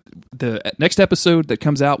the next episode that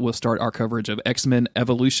comes out, we'll start our coverage of X-Men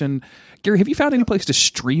Evolution. Gary, have you found any place to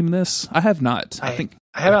stream this? I have not. I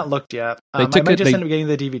haven't looked yet. I might just end up getting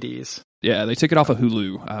the DVDs. Yeah, they took it off of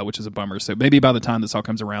Hulu, which is a bummer. So maybe by the time this all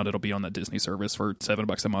comes around, it'll be on the Disney service for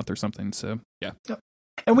 $7 a month or something. So yeah. Yep.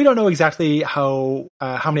 And we don't know exactly how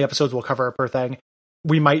many episodes we'll cover per thing.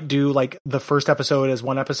 We might do like the first episode as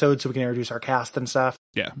one episode so we can introduce our cast and stuff.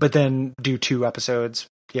 Yeah. But then do 2 episodes,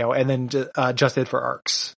 and then adjusted for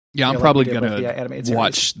arcs. Yeah, I'm probably gonna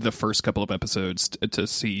watch the first couple of episodes to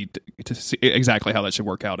see exactly how that should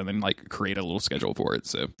work out, and then like create a little schedule for it.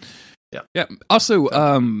 So. Yeah. Also,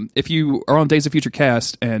 if you are on Days of Future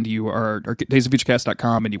Cast and you are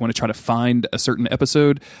daysoffuturecast.com and you want to try to find a certain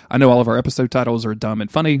episode, I know all of our episode titles are dumb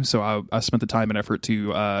and funny, so I spent the time and effort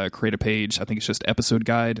to create a page. I think it's just episode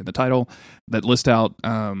guide in the title that lists out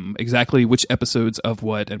exactly which episodes of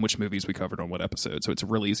what and which movies we covered on what episode. So it's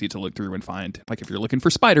really easy to look through and find. Like if you're looking for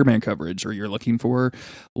Spider-Man coverage or you're looking for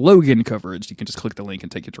Logan coverage, you can just click the link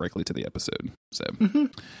and take you directly to the episode. So. Mm-hmm.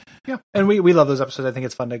 Yeah, and we love those episodes. I think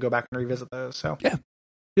it's fun to go back and revisit those. So yeah,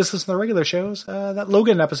 just listen to the regular shows. That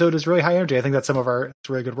Logan episode is really high energy. I think that's some of it's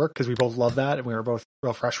really good work because we both love that and we were both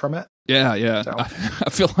real fresh from it. Yeah. So. I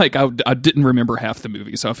feel like I didn't remember half the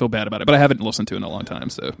movie, so I feel bad about it. But I haven't listened to it in a long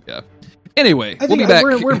time, so yeah. Anyway, we'll be back.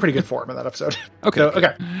 We're in pretty good form in that episode. Okay. So,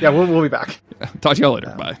 okay. Yeah, we'll be back. Yeah. Talk to y'all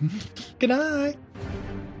later. Bye. Good night.